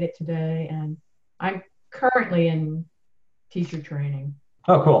 finally made it today. And I'm currently in teacher training.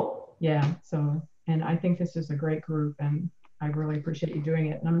 Oh, cool. Yeah. So, and I think this is a great group, and I really appreciate you doing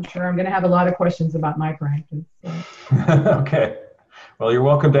it. And I'm sure I'm going to have a lot of questions about my practice. So. Okay. Well, you're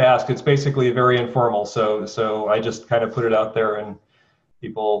welcome to ask. It's basically very informal, so I just kind of put it out there, and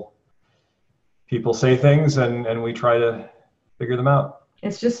people say things, and we try to figure them out.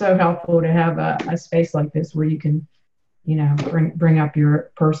 It's just so helpful to have a space like this where you can, you know, bring up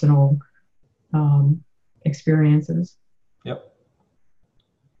your personal experiences. Yep.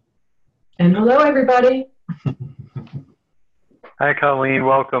 And hello, everybody. Hi, Colleen.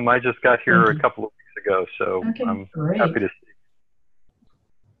 Welcome. I just got here a couple of weeks ago, so Okay, I'm great. happy to see.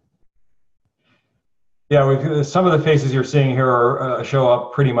 Yeah, some of the faces you're seeing here are, show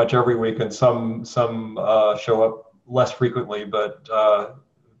up pretty much every week, and some show up less frequently, but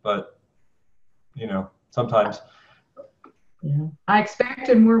you know, sometimes. Yeah, I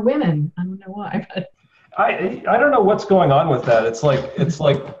expected more women. I don't know why, but I don't know what's going on with that. It's like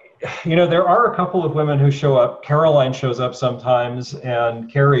you know, there are a couple of women who show up. Caroline shows up sometimes,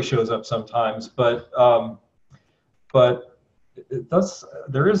 and Carrie shows up sometimes, but it does.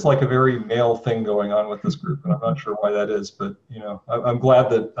 There is like a very male thing going on with this group, and I'm not sure why that is. But you know, I'm glad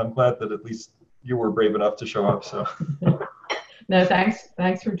that at least you were brave enough to show up. So. no,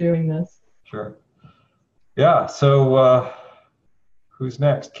 thanks for doing this. Sure. Yeah. So who's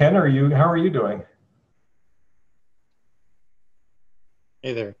next? Ken, how are you doing?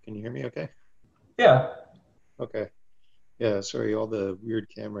 Hey there, can you hear me okay? Yeah. Okay. Yeah, sorry, all the weird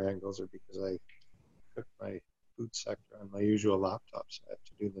camera angles are because I took my boot sector on my usual laptop, so I have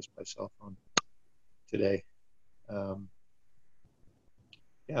to do this by cell phone today.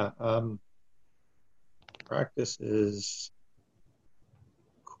 Practice is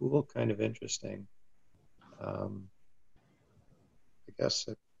cool, kind of interesting. I guess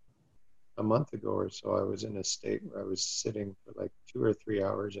a month ago or so, I was in a state where I was sitting for like 2 or 3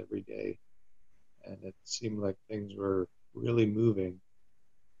 hours every day, and it seemed like things were really moving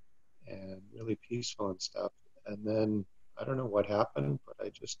and really peaceful and stuff. And then I don't know what happened, but I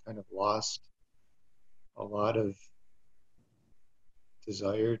just kind of lost a lot of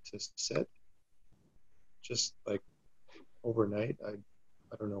desire to sit. Just like overnight, I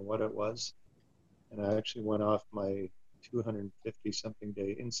don't know what it was, and I actually went off my 250 something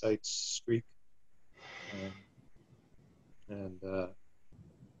day insights streak, and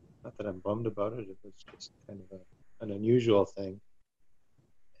not that I'm bummed about it. It was just kind of an unusual thing.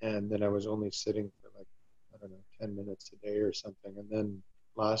 And then I was only sitting for like, I don't know, 10 minutes a day or something. And then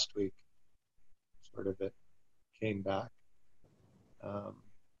last week, sort of it came back.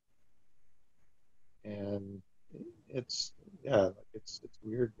 And it's, yeah, like it's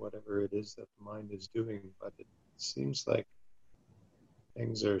weird whatever it is that the mind is doing, but it seems like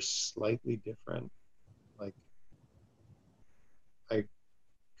things are slightly different. Like I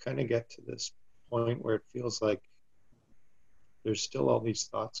kind of get to this point where it feels like there's still all these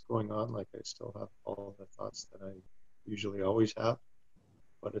thoughts going on. Like I still have all the thoughts that I usually always have,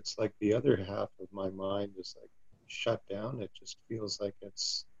 but it's like the other half of my mind is like shut down. It just feels like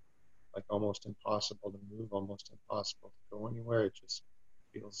it's like almost impossible to move, almost impossible to go anywhere. It just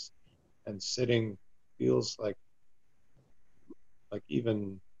feels, and sitting feels like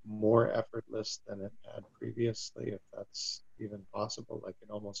even more effortless than it had previously, if that's even possible. Like it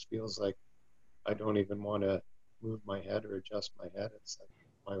almost feels like I don't even want to move my head or adjust my head. It's like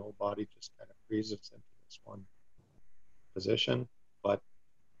my whole body just kind of freezes into this one position. But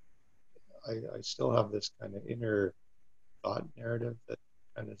I still have this kind of inner thought narrative that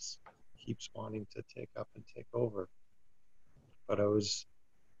kind of keeps wanting to take up and take over. But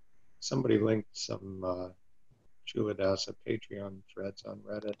somebody linked some Chuladasa Patreon threads on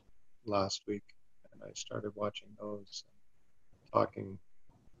Reddit last week, and I started watching those and talking.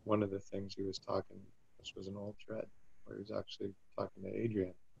 One of the things he was talking, this was an old thread where he was actually talking to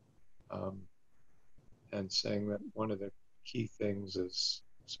Adrian, and saying that one of the key things is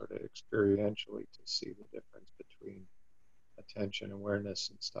sort of experientially to see the difference between attention, awareness,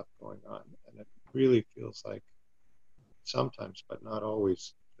 and stuff going on. And it really feels like sometimes, but not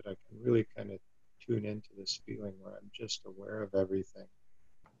always, that I can really kind of tune into this feeling where I'm just aware of everything.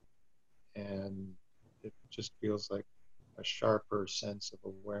 And it just feels like a sharper sense of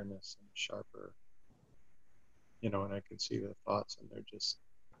awareness and sharper, and I can see the thoughts and they're just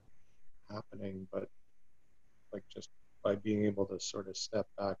happening, but like just by being able to sort of step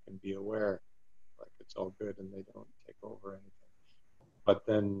back and be aware, like it's all good and they don't take over anything. But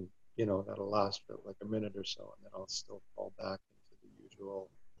then, that'll last for like a minute or so, and then I'll still fall back into the usual,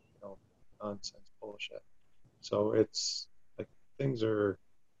 nonsense bullshit. So it's like things are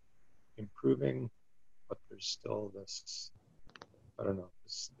improving, but there's still this, I don't know,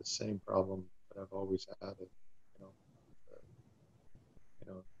 the same problem that I've always had of,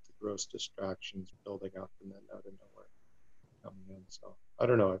 the gross distractions building up and then out of nowhere coming in. So I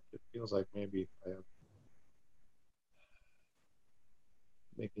don't know, it feels like maybe I have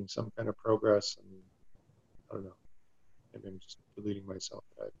making some kind of progress, and I don't know, maybe I'm just deluding myself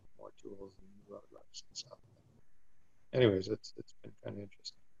that I have more tools and new outlets and stuff. Anyways, it's been kind of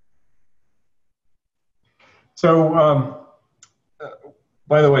interesting. So,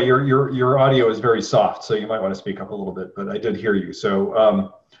 by the way, your audio is very soft, so you might want to speak up a little bit, but I did hear you.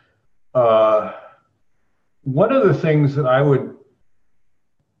 So, one of the things that I would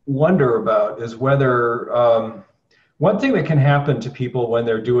wonder about is whether one thing that can happen to people when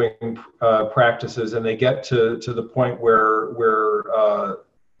they're doing practices and they get to the point where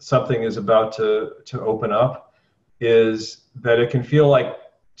something is about to open up is that it can feel like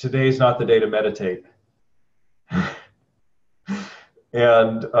today's not the day to meditate.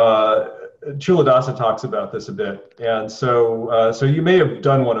 And Chuladasa talks about this a bit. And so you may have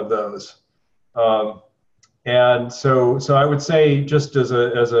done one of those. And so I would say, just as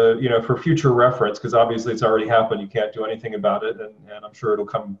a for future reference, because obviously it's already happened, you can't do anything about it, and I'm sure it'll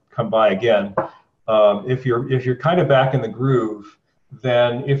come by again. If you're kind of back in the groove,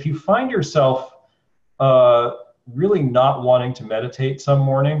 then if you find yourself really not wanting to meditate some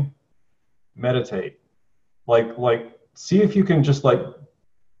morning, meditate. Like see if you can just like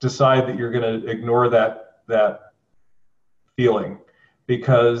decide that you're going to ignore that feeling.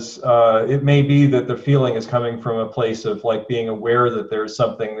 Because it may be that the feeling is coming from a place of like being aware that there's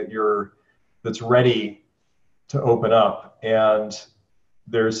something that's ready to open up, and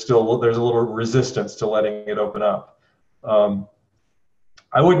there's a little resistance to letting it open up.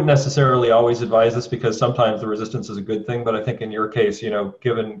 I wouldn't necessarily always advise this, because sometimes the resistance is a good thing, but I think in your case,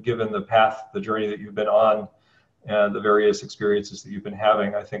 given the path, the journey that you've been on, and the various experiences that you've been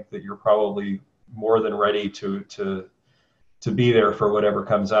having, I think that you're probably more than ready to be there for whatever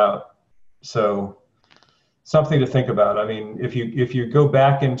comes out. So something to think about. I mean, if you go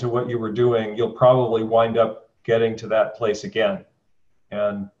back into what you were doing, you'll probably wind up getting to that place again.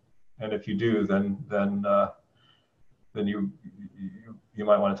 And if you do, then you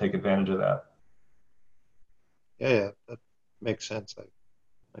might want to take advantage of that. Yeah, that makes sense.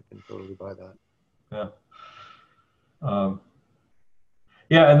 I can totally buy that. Yeah.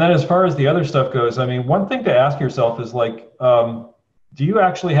 Yeah, and then as far as the other stuff goes, I mean, one thing to ask yourself is like, do you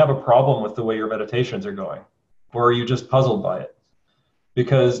actually have a problem with the way your meditations are going? Or are you just puzzled by it?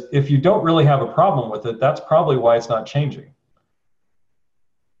 Because if you don't really have a problem with it, that's probably why it's not changing.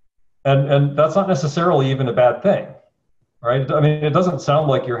 And that's not necessarily even a bad thing, right? I mean, it doesn't sound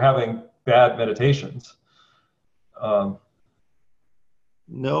like you're having bad meditations.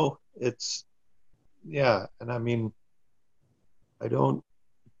 No, it's, yeah. And I mean, I don't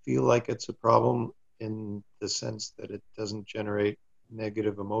feel like it's a problem in the sense that it doesn't generate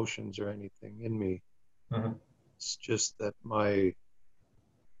negative emotions or anything in me. Mm-hmm. It's just that my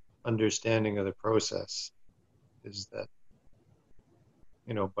understanding of the process is that,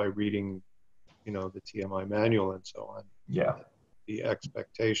 you know, by reading, you know, the TMI manual and so on, Yeah. the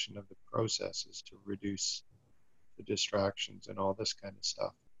expectation of the process is to reduce the distractions and all this kind of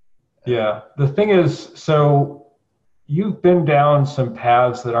stuff. And yeah. The thing is, so you've been down some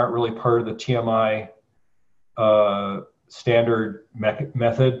paths that aren't really part of the TMI standard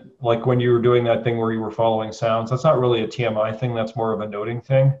method. Like when you were doing that thing where you were following sounds, that's not really a TMI thing. That's more of a noting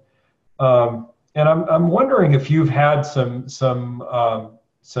thing. And I'm wondering if you've had some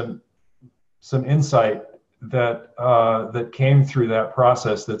insight that that came through that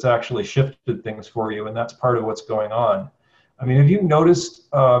process that's actually shifted things for you, and that's part of what's going on. I mean, have you noticed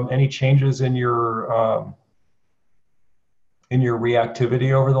any changes in your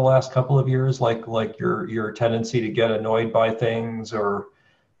reactivity over the last couple of years, like your tendency to get annoyed by things or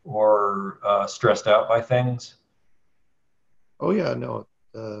stressed out by things? oh yeah, no,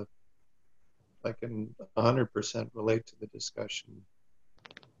 I can 100% relate to the discussion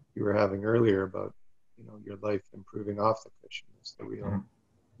you were having earlier about, you know, your life improving off the cushion is the real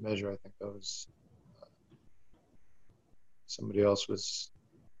measure. I think that was somebody else was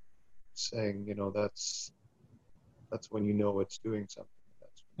saying, you know, that's when you know it's doing something.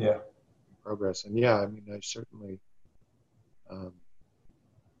 That's Yeah. progress. And yeah, I mean, I certainly have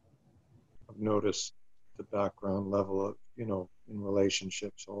noticed the background level of, you know, in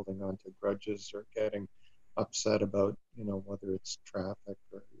relationships, holding on to grudges or getting upset about, you know, whether it's traffic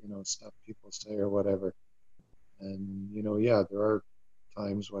or, you know, stuff people say or whatever. And, you know, yeah, there are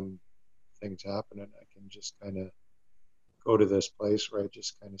times when things happen and I can just kind of go to this place where I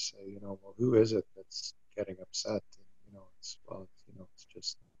just kind of say, you know, well, who is it that's getting upset? And, you know, it's, well, it's, you know, it's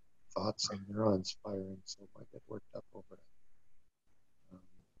just thoughts and neurons firing. So I get worked up over it.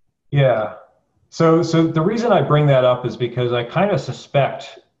 Yeah. So the reason I bring that up is because I kind of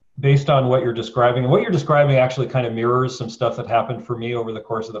suspect, based on what you're describing, and what you're describing actually kind of mirrors some stuff that happened for me over the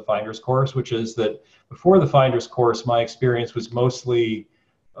course of the Finder's course, which is that before the Finder's course, my experience was mostly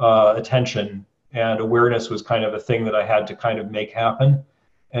attention, and awareness was kind of a thing that I had to kind of make happen.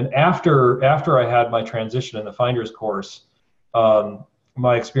 And after I had my transition in the Finder's course,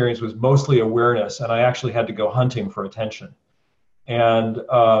 my experience was mostly awareness, and I actually had to go hunting for attention.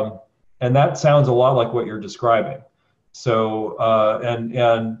 And that sounds a lot like what you're describing. So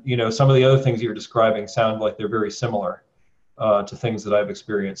and you know, some of the other things you're describing sound like they're very similar to things that I've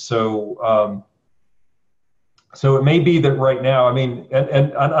experienced. So so it may be that right now, I mean,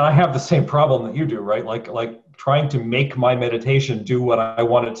 and I have the same problem that you do, right? Like trying to make my meditation do what I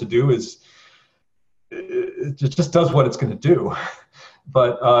want it to do is, it just does what it's going to do,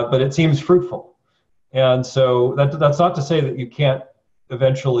 but it seems fruitful. And so that's not to say that you can't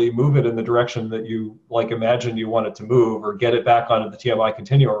eventually move it in the direction that you like imagine you want it to move, or get it back onto the TMI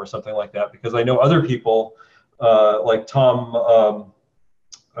continuum or something like that. Because I know other people, like Tom,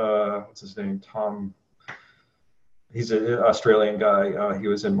 what's his name? Tom. He's an Australian guy. He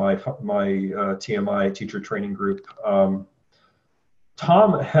was in my TMI teacher training group.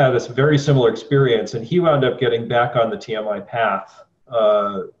 Tom had a very similar experience, and he wound up getting back on the TMI path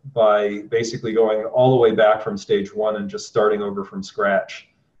by basically going all the way back from stage one and just starting over from scratch.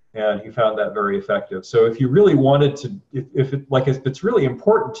 And he found that very effective. So if you really wanted to, if it's really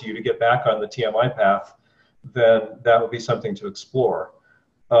important to you to get back on the TMI path, then that would be something to explore.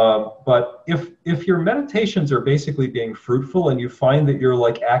 But if your meditations are basically being fruitful and you find that you're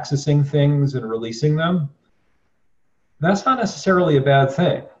like accessing things and releasing them, that's not necessarily a bad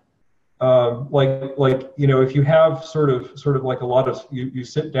thing. Like you know, if you have sort of like a lot of you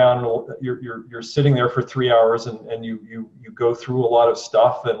sit down and you're sitting there for 3 hours and you go through a lot of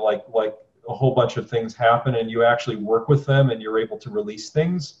stuff, and like a whole bunch of things happen and you actually work with them and you're able to release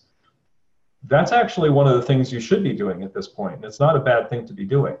things. That's actually one of the things you should be doing at this point. And it's not a bad thing to be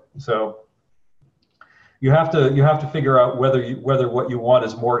doing. So you have to figure out whether what you want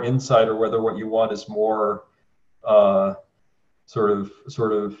is more insight or whether what you want is more sort of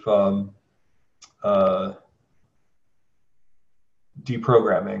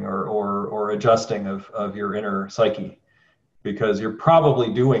deprogramming or adjusting of your inner psyche. because you're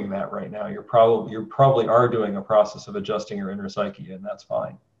probably doing that right now. You probably are doing a process of adjusting your inner psyche, and that's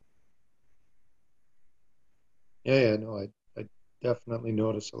fine. Yeah, no, I definitely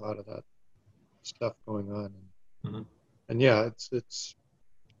notice a lot of that stuff going on, and yeah, it's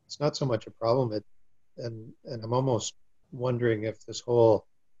not so much a problem. And I'm almost wondering if this whole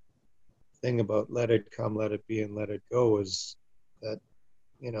thing about let it come, let it be, and let it go is that,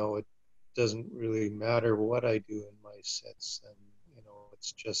 it doesn't really matter what I do in my sits, and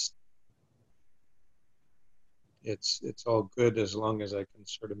it's just it's all good as long as I can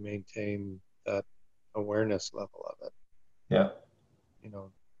sort of maintain that awareness level of it. Yeah.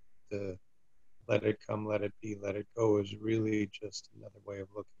 The let it come, let it be, let it go is really just another way of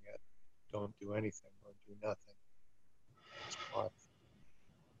looking at don't do anything or do nothing.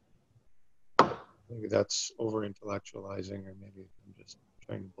 Maybe that's over intellectualizing, or maybe I'm just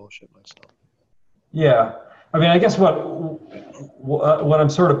trying to bullshit myself. Yeah, I mean, I guess what I'm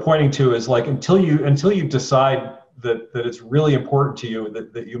sort of pointing to is like until you decide that it's really important to you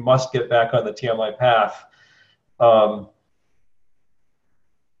that you must get back on the TMI path,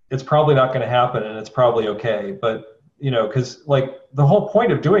 it's probably not going to happen, and it's probably okay. But because like the whole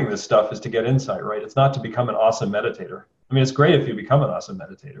point of doing this stuff is to get insight, right? It's not to become an awesome meditator. I mean, it's great if you become an awesome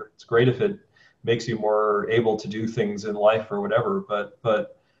meditator. It's great if it makes you more able to do things in life or whatever.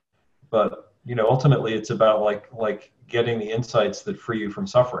 But ultimately it's about like getting the insights that free you from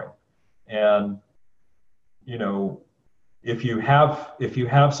suffering. And if you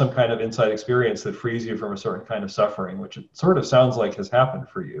have some kind of insight experience that frees you from a certain kind of suffering, which it sort of sounds like has happened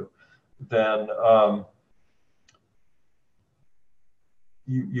for you, then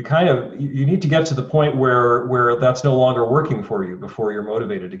you need to get to the point where that's no longer working for you before you're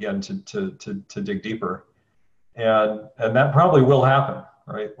motivated again to dig deeper. And that probably will happen,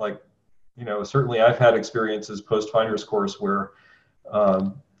 right? Like, certainly I've had experiences post-Finder's course where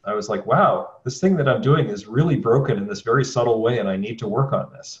I was like, wow, this thing that I'm doing is really broken in this very subtle way, and I need to work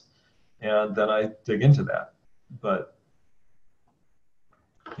on this. And then I dig into that. But,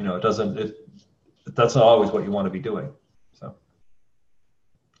 that's not always what you want to be doing. So,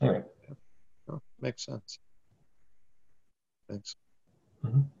 anyway. Oh, makes sense. Thanks.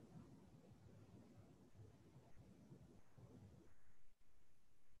 Mm-hmm.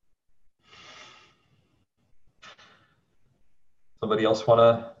 Somebody else want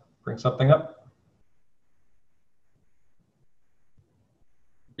to bring something up?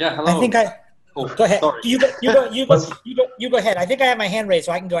 Yeah, hello. I think Oh, go ahead. sorry. You go ahead. I think I have my hand raised,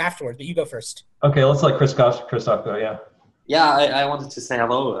 so I can go afterwards. But you go first. Okay, let's let Christoph go. Yeah. Yeah, I wanted to say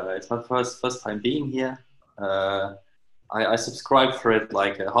hello. It's my first time being here. I subscribed for it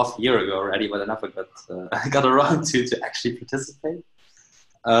like half a year ago already, but I never got around to actually participate.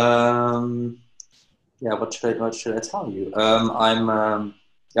 Yeah, what should I tell you? I'm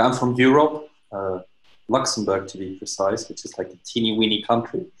from Europe, Luxembourg to be precise, which is like a teeny weeny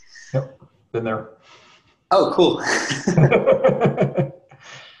country. Yep, been there. Oh, cool.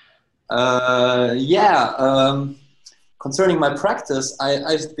 Concerning my practice,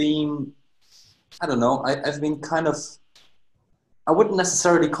 I've been kind of, I wouldn't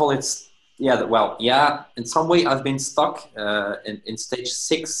necessarily call it, in some way I've been stuck in stage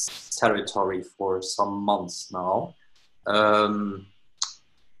 6 territory for some months now. To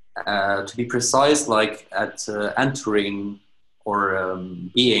be precise, like at entering or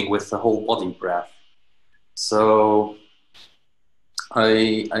being with the whole body breath. So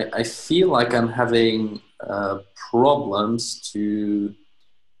I feel like I'm having problems to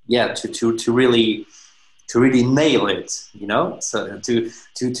really nail it, so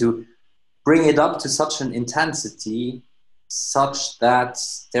to bring it up to such an intensity such that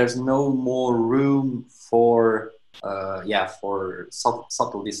there's no more room for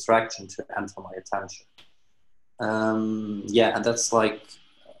subtle distraction to enter my attention. And that's like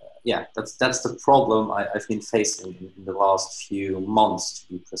that's the problem I've been facing in the last few months, to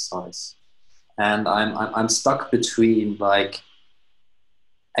be precise. And I'm stuck between like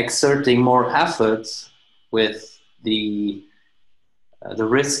exerting more effort with the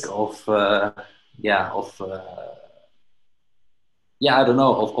risk of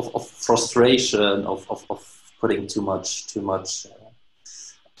frustration, of putting too much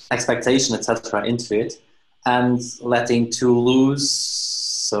expectation, etc. into it, and letting too loose,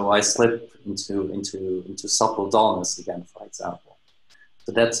 so I slip into subtle dullness again, for example.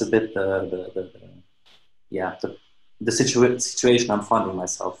 So that's a bit the situation I'm finding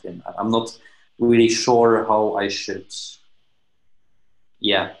myself in. I'm not really sure how I should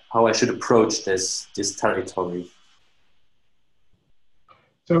approach this territory.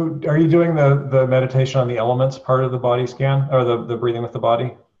 So are you doing the meditation on the elements part of the body scan, or the breathing with the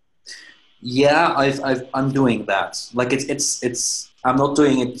body? Yeah, I'm doing that. Like it's I'm not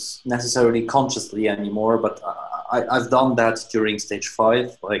doing it necessarily consciously anymore, but I've done that during stage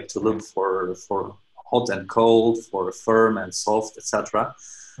 5, like to look for hot and cold, for firm and soft, etc.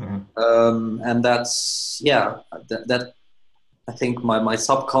 And that's, yeah, that I think my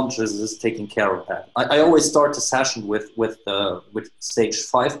subconscious is taking care of that. I always start a session with stage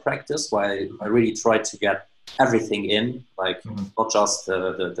 5 practice, where I really try to get everything in, like not just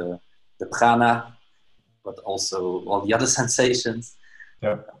the prana, but also all the other sensations.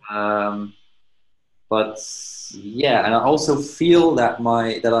 Yeah. But yeah, and I also feel that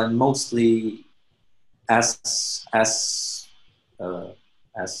I'm mostly as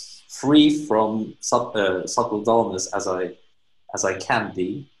free from subtle dullness as I can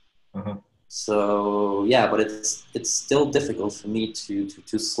be. So yeah, but it's still difficult for me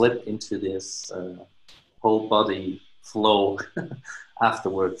to slip into this whole body flow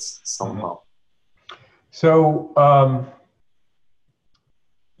afterwards somehow. So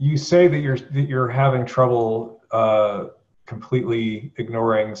you say that you're having trouble completely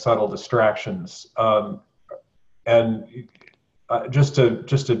ignoring subtle distractions, and just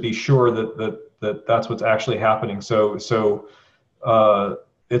to be sure that that's what's actually happening. So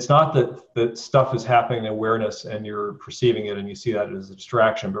it's not that stuff is happening in awareness and you're perceiving it and you see that as a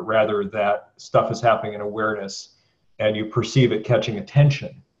distraction, but rather that stuff is happening in awareness and you perceive it catching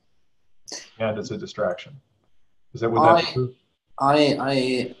attention, and it's a distraction. Is that what that's true?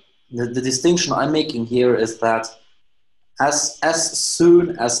 The distinction I'm making here is that as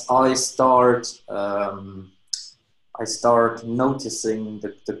soon as I start noticing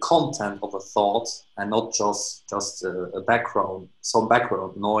the content of a thought and not just some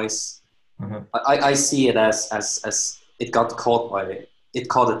background noise, I see it as it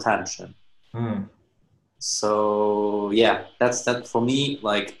caught attention. So yeah, that's that for me.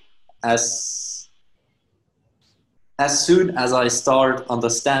 Like as soon as I start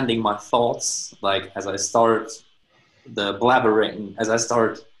understanding my thoughts, like as I start the blabbering, as I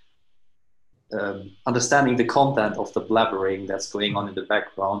start understanding the content of the blabbering that's going on in the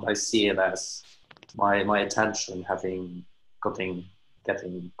background, I see it as my attention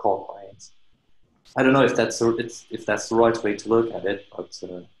getting caught by it. I don't know if that's the right way to look at it, but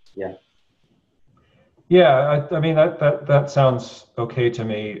yeah. Yeah, I mean that sounds okay to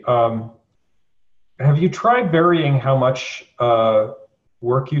me. Have you tried varying how much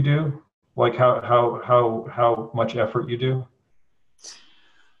work you do? Like how much effort you do?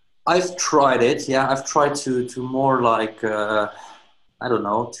 I've tried it. Yeah, I've tried to more like I don't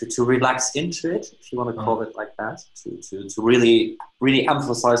know, to relax into it, if you want to call it like that. To really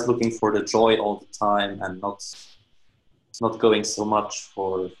emphasize looking for the joy all the time and not going so much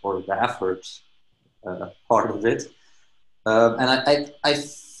for the effort part of it. And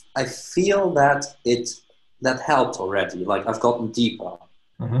I feel that that helped already. Like I've gotten deeper,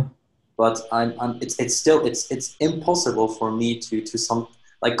 but it's still impossible for me to some,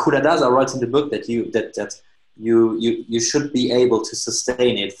 like Kuradasa writes in the book that you should be able to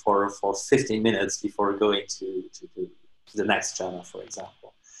sustain it for 15 minutes before going to the next jhana, for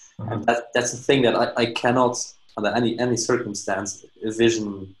example. And that's the thing that I cannot under any circumstance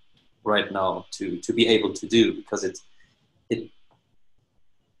envision right now to be able to do, because it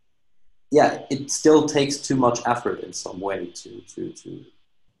still takes too much effort in some way to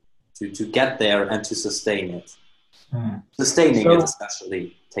get there and to sustain it. Sustaining it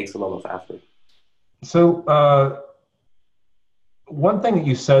especially takes a lot of effort. So one thing that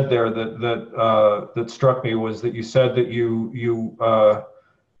you said there that struck me was that you said that you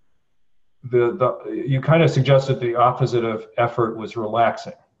kind of suggested the opposite of effort was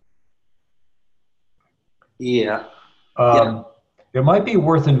relaxing. Yeah. It might be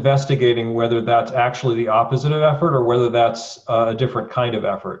worth investigating whether that's actually the opposite of effort or whether that's a different kind of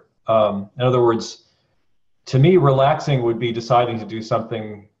effort. In other words, to me, relaxing would be deciding to do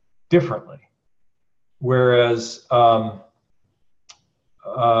something differently. Whereas what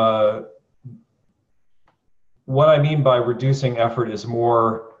I mean by reducing effort is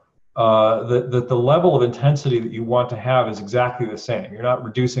more that the level of intensity that you want to have is exactly the same. You're not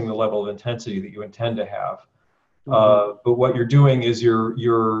reducing the level of intensity that you intend to have. But what you're doing is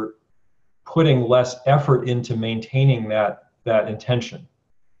you're putting less effort into maintaining that intention.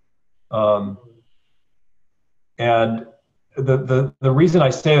 And the reason I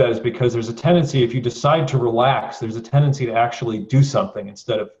say that is because there's a tendency, if you decide to relax, there's a tendency to actually do something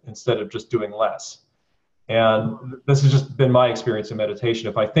instead of just doing less. And this has just been my experience in meditation.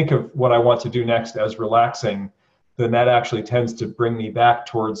 If I think of what I want to do next as relaxing, then that actually tends to bring me back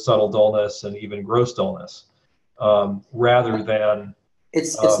towards subtle dullness and even gross dullness, rather than.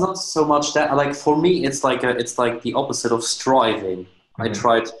 It's not so much that, like, for me it's like the opposite of striving. I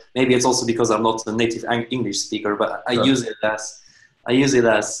tried, maybe it's also because I'm not a native English speaker, but I use it as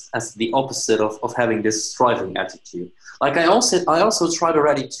the opposite of having this striving attitude. Like I also tried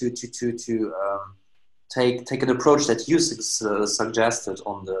already to take an approach that you suggested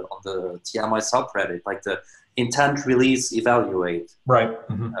on the TMI subreddit, like the intent, release, evaluate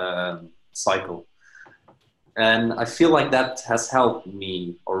cycle. And I feel like that has helped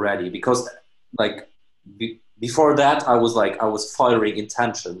me already, because like before that I was firing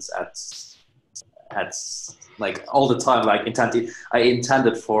intentions at like all the time, like I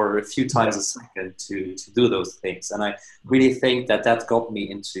intended for a few times a second to do those things, and I really think that got me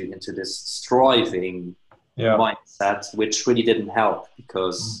into this striving mindset, which really didn't help,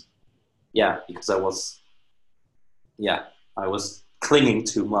 because I was clinging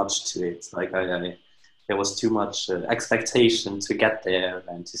too much to it. Like there was too much expectation to get there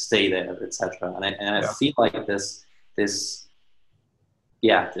and to stay there, etc. And I feel like this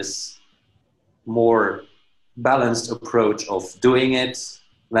more balanced approach of doing it,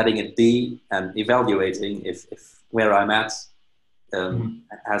 letting it be, and evaluating if where I'm at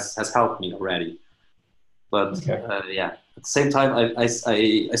has helped me already. But at the same time, I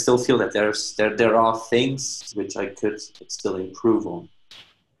still feel that there are things which I could still improve on.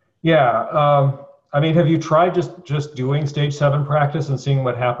 Yeah. I mean, have you tried just doing stage 7 practice and seeing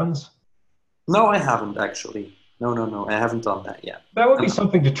what happens? No, I haven't actually. No, I haven't done that yet. That would be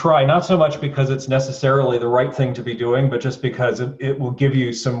something to try, not so much because it's necessarily the right thing to be doing, but just because it will give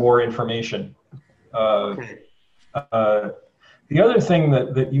you some more information. The other thing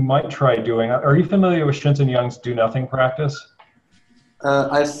that you might try doing, are you familiar with Shinzen Young's do nothing practice? You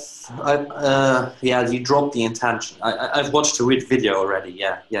dropped the intention. I've watched a video already.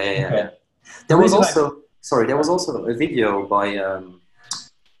 Yeah. Okay. There was also a video by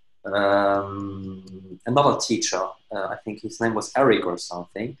another teacher. I think his name was Eric or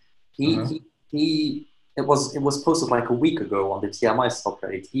something. It was posted like a week ago on the TMI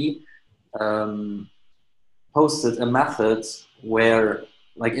subreddit. He posted a method where,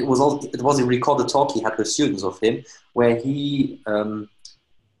 like, it was a recorded talk he had with students of him, where he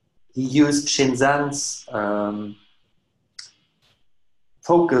used Shinzen's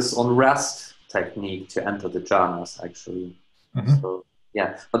focus on rest technique to enter the jhanas, actually. So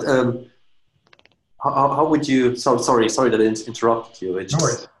but how would you? Sorry that I interrupted you. No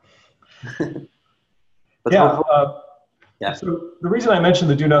worries. So the reason I mentioned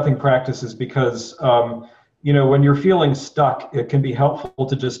the do nothing practice is because when you're feeling stuck, it can be helpful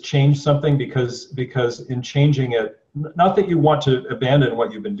to just change something, because in changing it, not that you want to abandon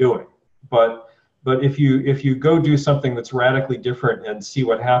what you've been doing, but if you go do something that's radically different and see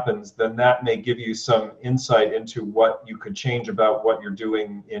what happens, then that may give you some insight into what you could change about what you're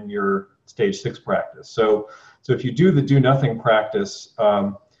doing in your stage 6 practice. So if you do the do nothing practice,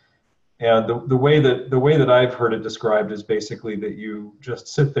 and the way that I've heard it described is basically that you just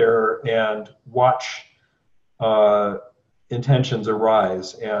sit there and watch intentions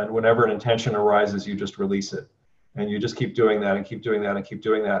arise, and whenever an intention arises, you just release it, and you just keep doing that and keep doing that and keep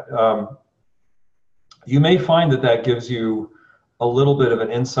doing that. You may find that gives you a little bit of an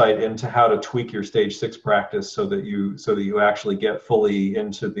insight into how to tweak your stage 6 practice so that you actually get fully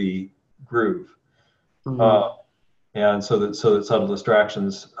into the groove, and so that subtle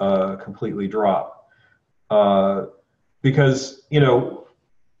distractions completely drop. Because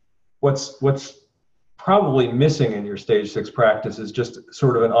what's probably missing in your stage 6 practice is just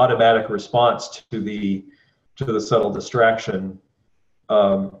sort of an automatic response to the subtle distraction,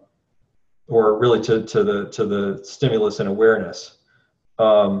 or really to the stimulus and awareness.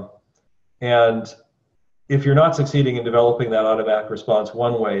 And if you're not succeeding in developing that automatic response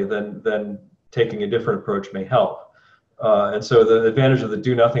one way, then taking a different approach may help. And so the advantage of the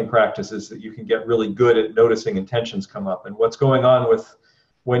do nothing practice is that you can get really good at noticing intentions come up. And what's going on with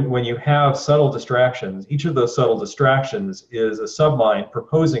when you have subtle distractions, each of those subtle distractions is a submind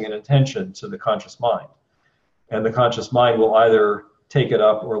proposing an intention to the conscious mind. And the conscious mind will either take it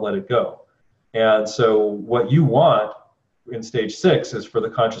up or let it go. And so what you want in stage 6 is for the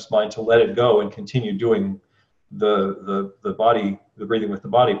conscious mind to let it go and continue doing the breathing with the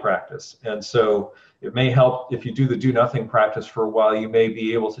body practice. And so it may help if you do the do nothing practice for a while. You may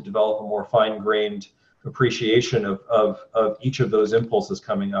be able to develop a more fine-grained appreciation of each of those impulses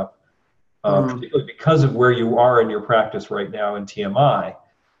coming up, particularly because of where you are in your practice right now in TMI.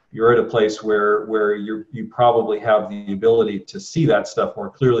 You're at a place where you probably have the ability to see that stuff more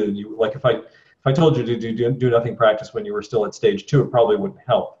clearly than you. Like if if I told you to do nothing practice when you were still at stage 2, it probably wouldn't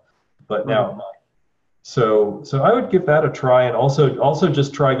help, but now it might. So I would give that a try, and also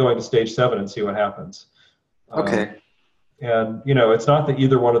just try going to stage 7 and see what happens. Okay. And it's not that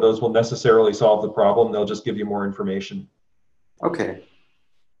either one of those will necessarily solve the problem. They'll just give you more information. Okay.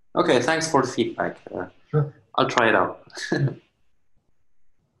 Okay, thanks for the feedback. Sure. I'll try it out.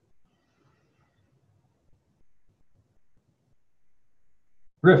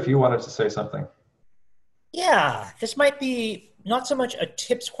 Griff, you wanted to say something. Yeah, this might be not so much a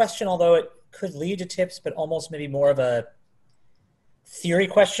tips question, although it could lead to tips, but almost maybe more of a theory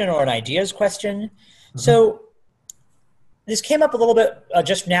question or an ideas question. Mm-hmm. So this came up a little bit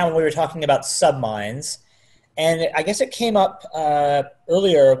just now when we were talking about subminds. And I guess it came up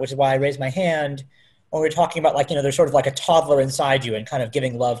earlier, which is why I raised my hand, when we were talking about, like, there's sort of like a toddler inside you and kind of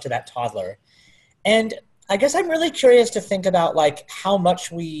giving love to that toddler. And I guess I'm really curious to think about, like, how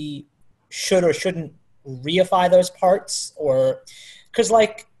much we should or shouldn't reify those parts, or because,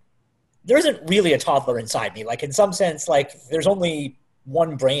 like, there isn't really a toddler inside me. Like, in some sense, like, there's only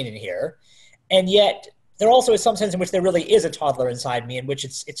one brain in here, and yet there also is some sense in which there really is a toddler inside me, in which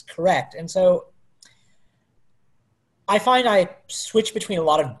it's correct. And so I find I switch between a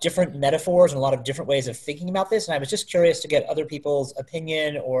lot of different metaphors and a lot of different ways of thinking about this, and I was just curious to get other people's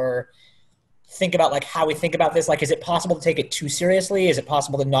opinion or think about, like, how we think about this. Like, is it possible to take it too seriously? Is it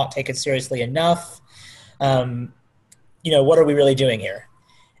possible to not take it seriously enough? What are we really doing here?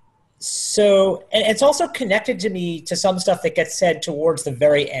 So, and it's also connected to me to some stuff that gets said towards the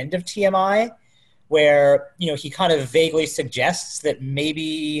very end of TMI, where, he kind of vaguely suggests that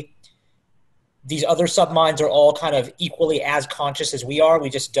maybe these other subminds are all kind of equally as conscious as we are. We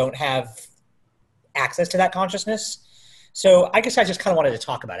just don't have access to that consciousness. So I guess I just kind of wanted to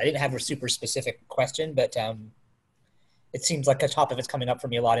talk about it. I didn't have a super specific question, but it seems like a topic that's coming up for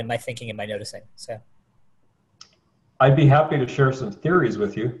me a lot in my thinking and my noticing. So I'd be happy to share some theories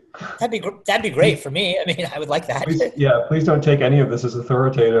with you. That'd be great for me. I mean, I would like that. Please don't take any of this as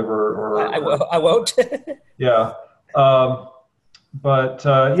authoritative or I won't. Yeah.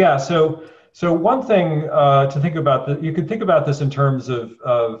 So one thing to think about, you could think about this in terms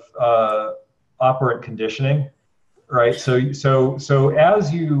of operant conditioning, right? So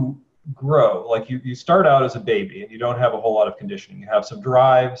as you grow, like you start out as a baby and you don't have a whole lot of conditioning. You have some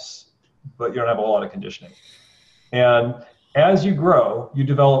drives, but you don't have a whole lot of conditioning. And as you grow, you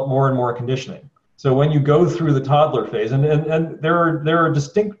develop more and more conditioning. So when you go through the toddler phase, and there are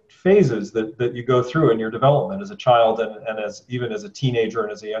distinct phases that you go through in your development as a child and even as a teenager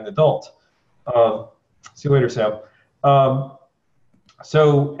and as a young adult. See you later, Sam.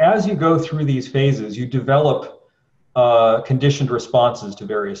 So as you go through these phases, you develop conditioned responses to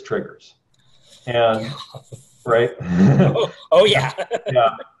various triggers. And right? Oh yeah.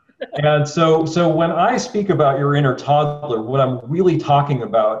 Yeah. And so when I speak about your inner toddler, what I'm really talking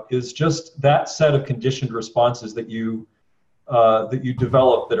about is just that set of conditioned responses that you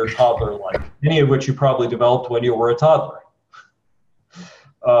develop that are toddler-like, many of which you probably developed when you were a toddler.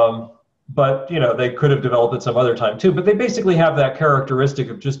 But they could have developed at some other time too. But they basically have that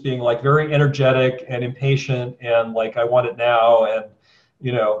characteristic of just being, like, very energetic and impatient and, like, I want it now, and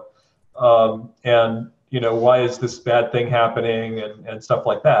why is this bad thing happening, and stuff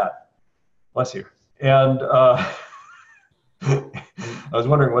like that. Bless you. And I was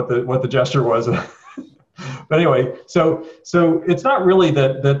wondering what the gesture was. But anyway, so it's not really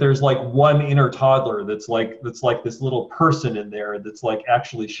that there's, like, one inner toddler that's like this little person in there that's, like,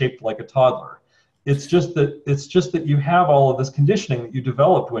 actually shaped like a toddler. It's just that you have all of this conditioning that you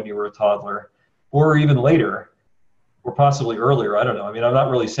developed when you were a toddler, or even later, or possibly earlier. I don't know. I mean, I'm not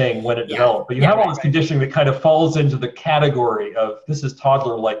really saying when it developed, but you have all this conditioning that kind of falls into the category of this is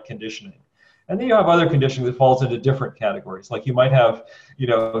toddler-like conditioning. And then you have other conditioning that falls into different categories. Like you might have,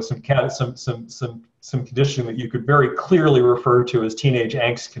 some conditioning that you could very clearly refer to as teenage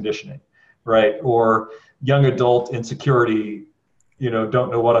angst conditioning, right? Or young adult insecurity, don't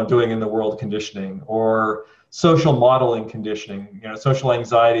know what I'm doing in the world conditioning, or social modeling conditioning, social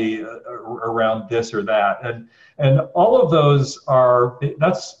anxiety around this or that. And all of those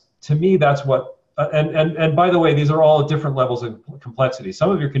to me, that's what, and by the way, these are all at different levels of complexity.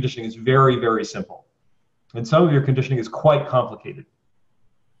 Some of your conditioning is very, very simple, and some of your conditioning is quite complicated.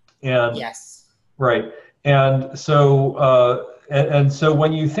 And yes. Right. And so so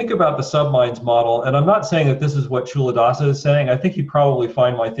when you think about the subminds model, and I'm not saying that this is what Chuladasa is saying, I think you'd probably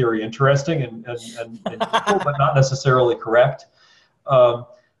find my theory interesting and useful, but not necessarily correct.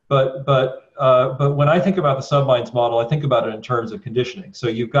 But when I think about the subminds model, I think about it in terms of conditioning. So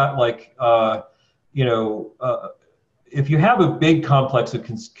you've got, like, if you have a big complex of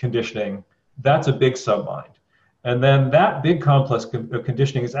conditioning, that's a big submind. And then that big complex of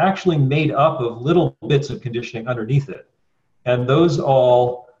conditioning is actually made up of little bits of conditioning underneath it. And those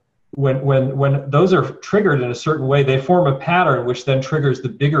all, when those are triggered in a certain way, they form a pattern which then triggers the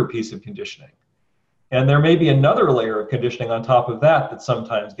bigger piece of conditioning. And there may be another layer of conditioning on top of that that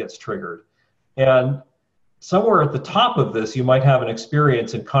sometimes gets triggered. And somewhere at the top of this, you might have an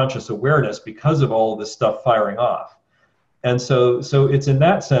experience in conscious awareness because of all of this stuff firing off. And so it's in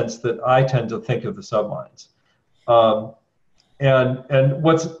that sense that I tend to think of the subminds. And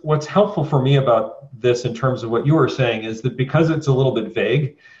what's helpful for me about this in terms of what you were saying is that because it's a little bit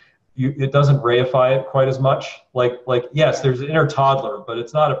vague, it doesn't reify it quite as much. Like yes, there's an inner toddler, but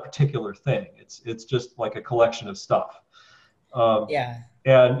it's not a particular thing. It's just like a collection of stuff. Yeah.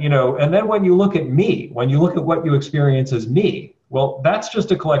 And and then when you look at me, when you look at what you experience as me, well, that's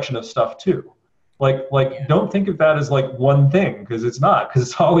just a collection of stuff too. Don't think of that as like one thing, because it's not, because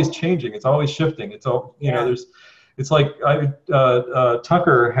it's always changing, it's always shifting. It's all it's like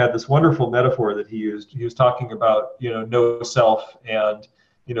Tucker had this wonderful metaphor that he used. He was talking about no self and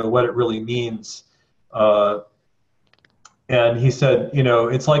what it really means. And he said,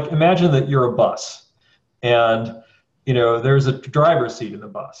 it's like, imagine that you're a bus, and there's a driver's seat in the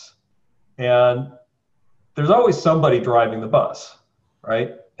bus, and there's always somebody driving the bus,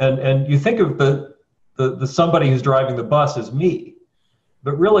 right? And you think of the somebody who's driving the bus as me,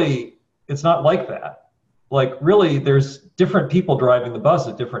 but really it's not like that. Like really, there's different people driving the bus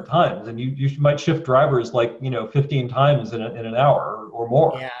at different times, and you might shift drivers 15 times in an hour or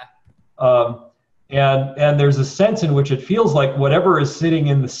more. Yeah. And there's a sense in which it feels like whatever is sitting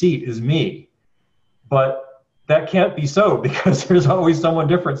in the seat is me, but that can't be so, because there's always someone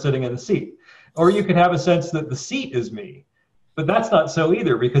different sitting in the seat. Or you could have a sense that the seat is me, but that's not so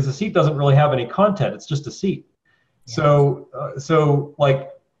either, because the seat doesn't really have any content. It's just a seat. Yeah.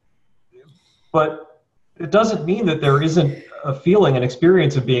 But it doesn't mean that there isn't a feeling, an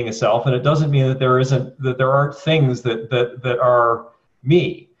experience of being a self, and it doesn't mean that there aren't things that are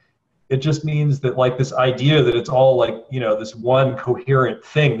me. It just means that this idea that it's all this one coherent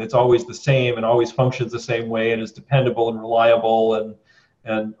thing that's always the same and always functions the same way and is dependable and reliable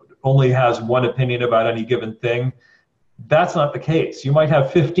and only has one opinion about any given thing. That's not the case. You might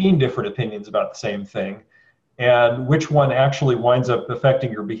have 15 different opinions about the same thing, and which one actually winds up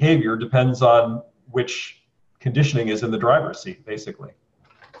affecting your behavior depends on which conditioning is in the driver's seat, basically.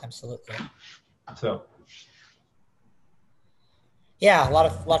 Absolutely. So. Yeah, a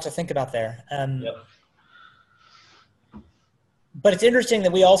lot to think about there. Yep. But it's interesting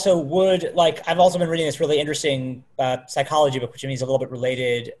that we also would, I've also been reading this really interesting psychology book, which means a little bit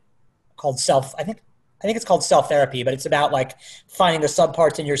related, called I think it's called Self Therapy, but it's about finding the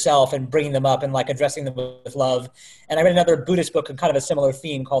subparts in yourself and bringing them up and addressing them with love. And I read another Buddhist book on kind of a similar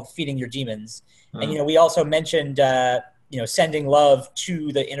theme called Feeding Your Demons. Mm. And we also mentioned sending love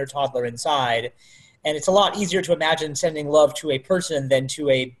to the inner toddler inside. And it's a lot easier to imagine sending love to a person than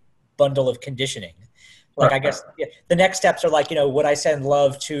to a bundle of conditioning. I guess the next steps are would I send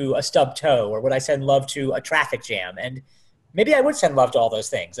love to a stubbed toe, or would I send love to a traffic jam? And maybe I would send love to all those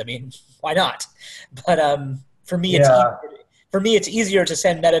things. I mean, why not? But for me, it's easier to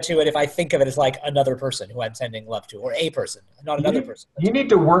send metta to it if I think of it as another person who I'm sending love to, or a person, not another person. You need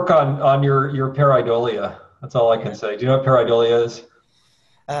to work on your pareidolia. That's all I can say. Do you know what pareidolia is?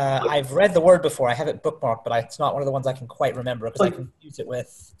 I've read the word before. I have it bookmarked, but it's not one of the ones I can quite remember because I confuse it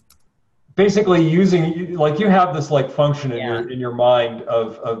with. Basically, using you have this function in your mind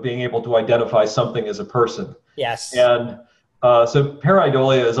of being able to identify something as a person. Yes. And so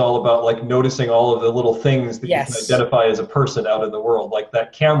pareidolia is all about noticing all of the little things that you can identify as a person out in the world. Like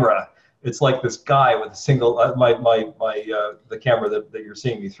that camera, it's like this guy with a single the camera that you're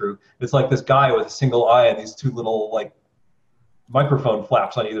seeing me through. It's like this guy with a single eye and these two little microphone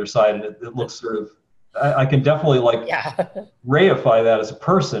flaps on either side, and it looks sort of. I can definitely reify that as a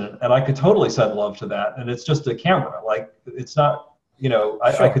person, and I could totally send love to that. And it's just a camera. It's not.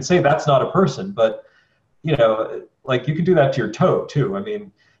 I could say that's not a person, but you can do that to your toe too. I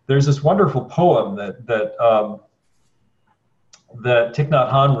mean, there's this wonderful poem that Thich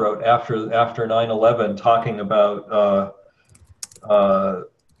Nhat Hanh wrote after 9/11, talking about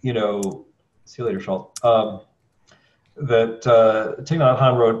see you later, Schultz. That Thich Nhat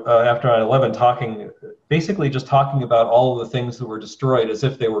Hanh wrote after 9/11, basically just talking about all of the things that were destroyed as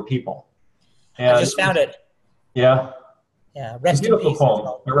if they were people. And I just found it. Yeah. Yeah. Rest in peace. Beautiful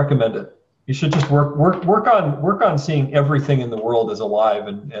poem. I recommend it. You should just work on seeing everything in the world as alive,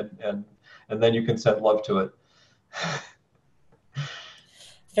 and then you can send love to it.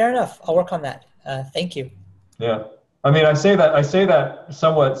 Fair enough. I'll work on that. Thank you. Yeah. I mean, I say that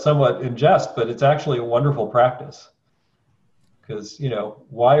somewhat in jest, but it's actually a wonderful practice. Because, you know,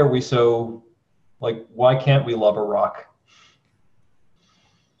 why are we so, like, why can't we love a rock?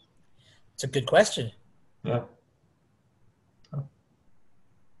 It's a good question. Yeah. All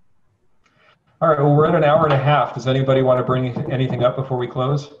right, well, we're at an hour and a half. Does anybody want to bring anything up before we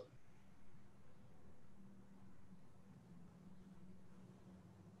close?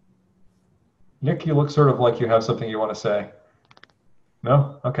 Nick, you look sort of like you have something you want to say.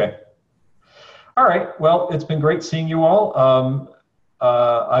 No? Okay. All right, well, it's been great seeing you all.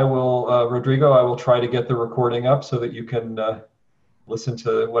 I will, Rodrigo, I will try to get the recording up so that you can listen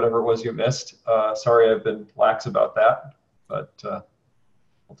to whatever it was you missed. Sorry I've been lax about that, but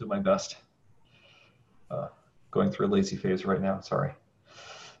I'll do my best. Going through a lazy phase right now, sorry.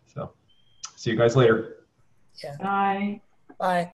 So, see you guys later. Yeah. Bye. Bye.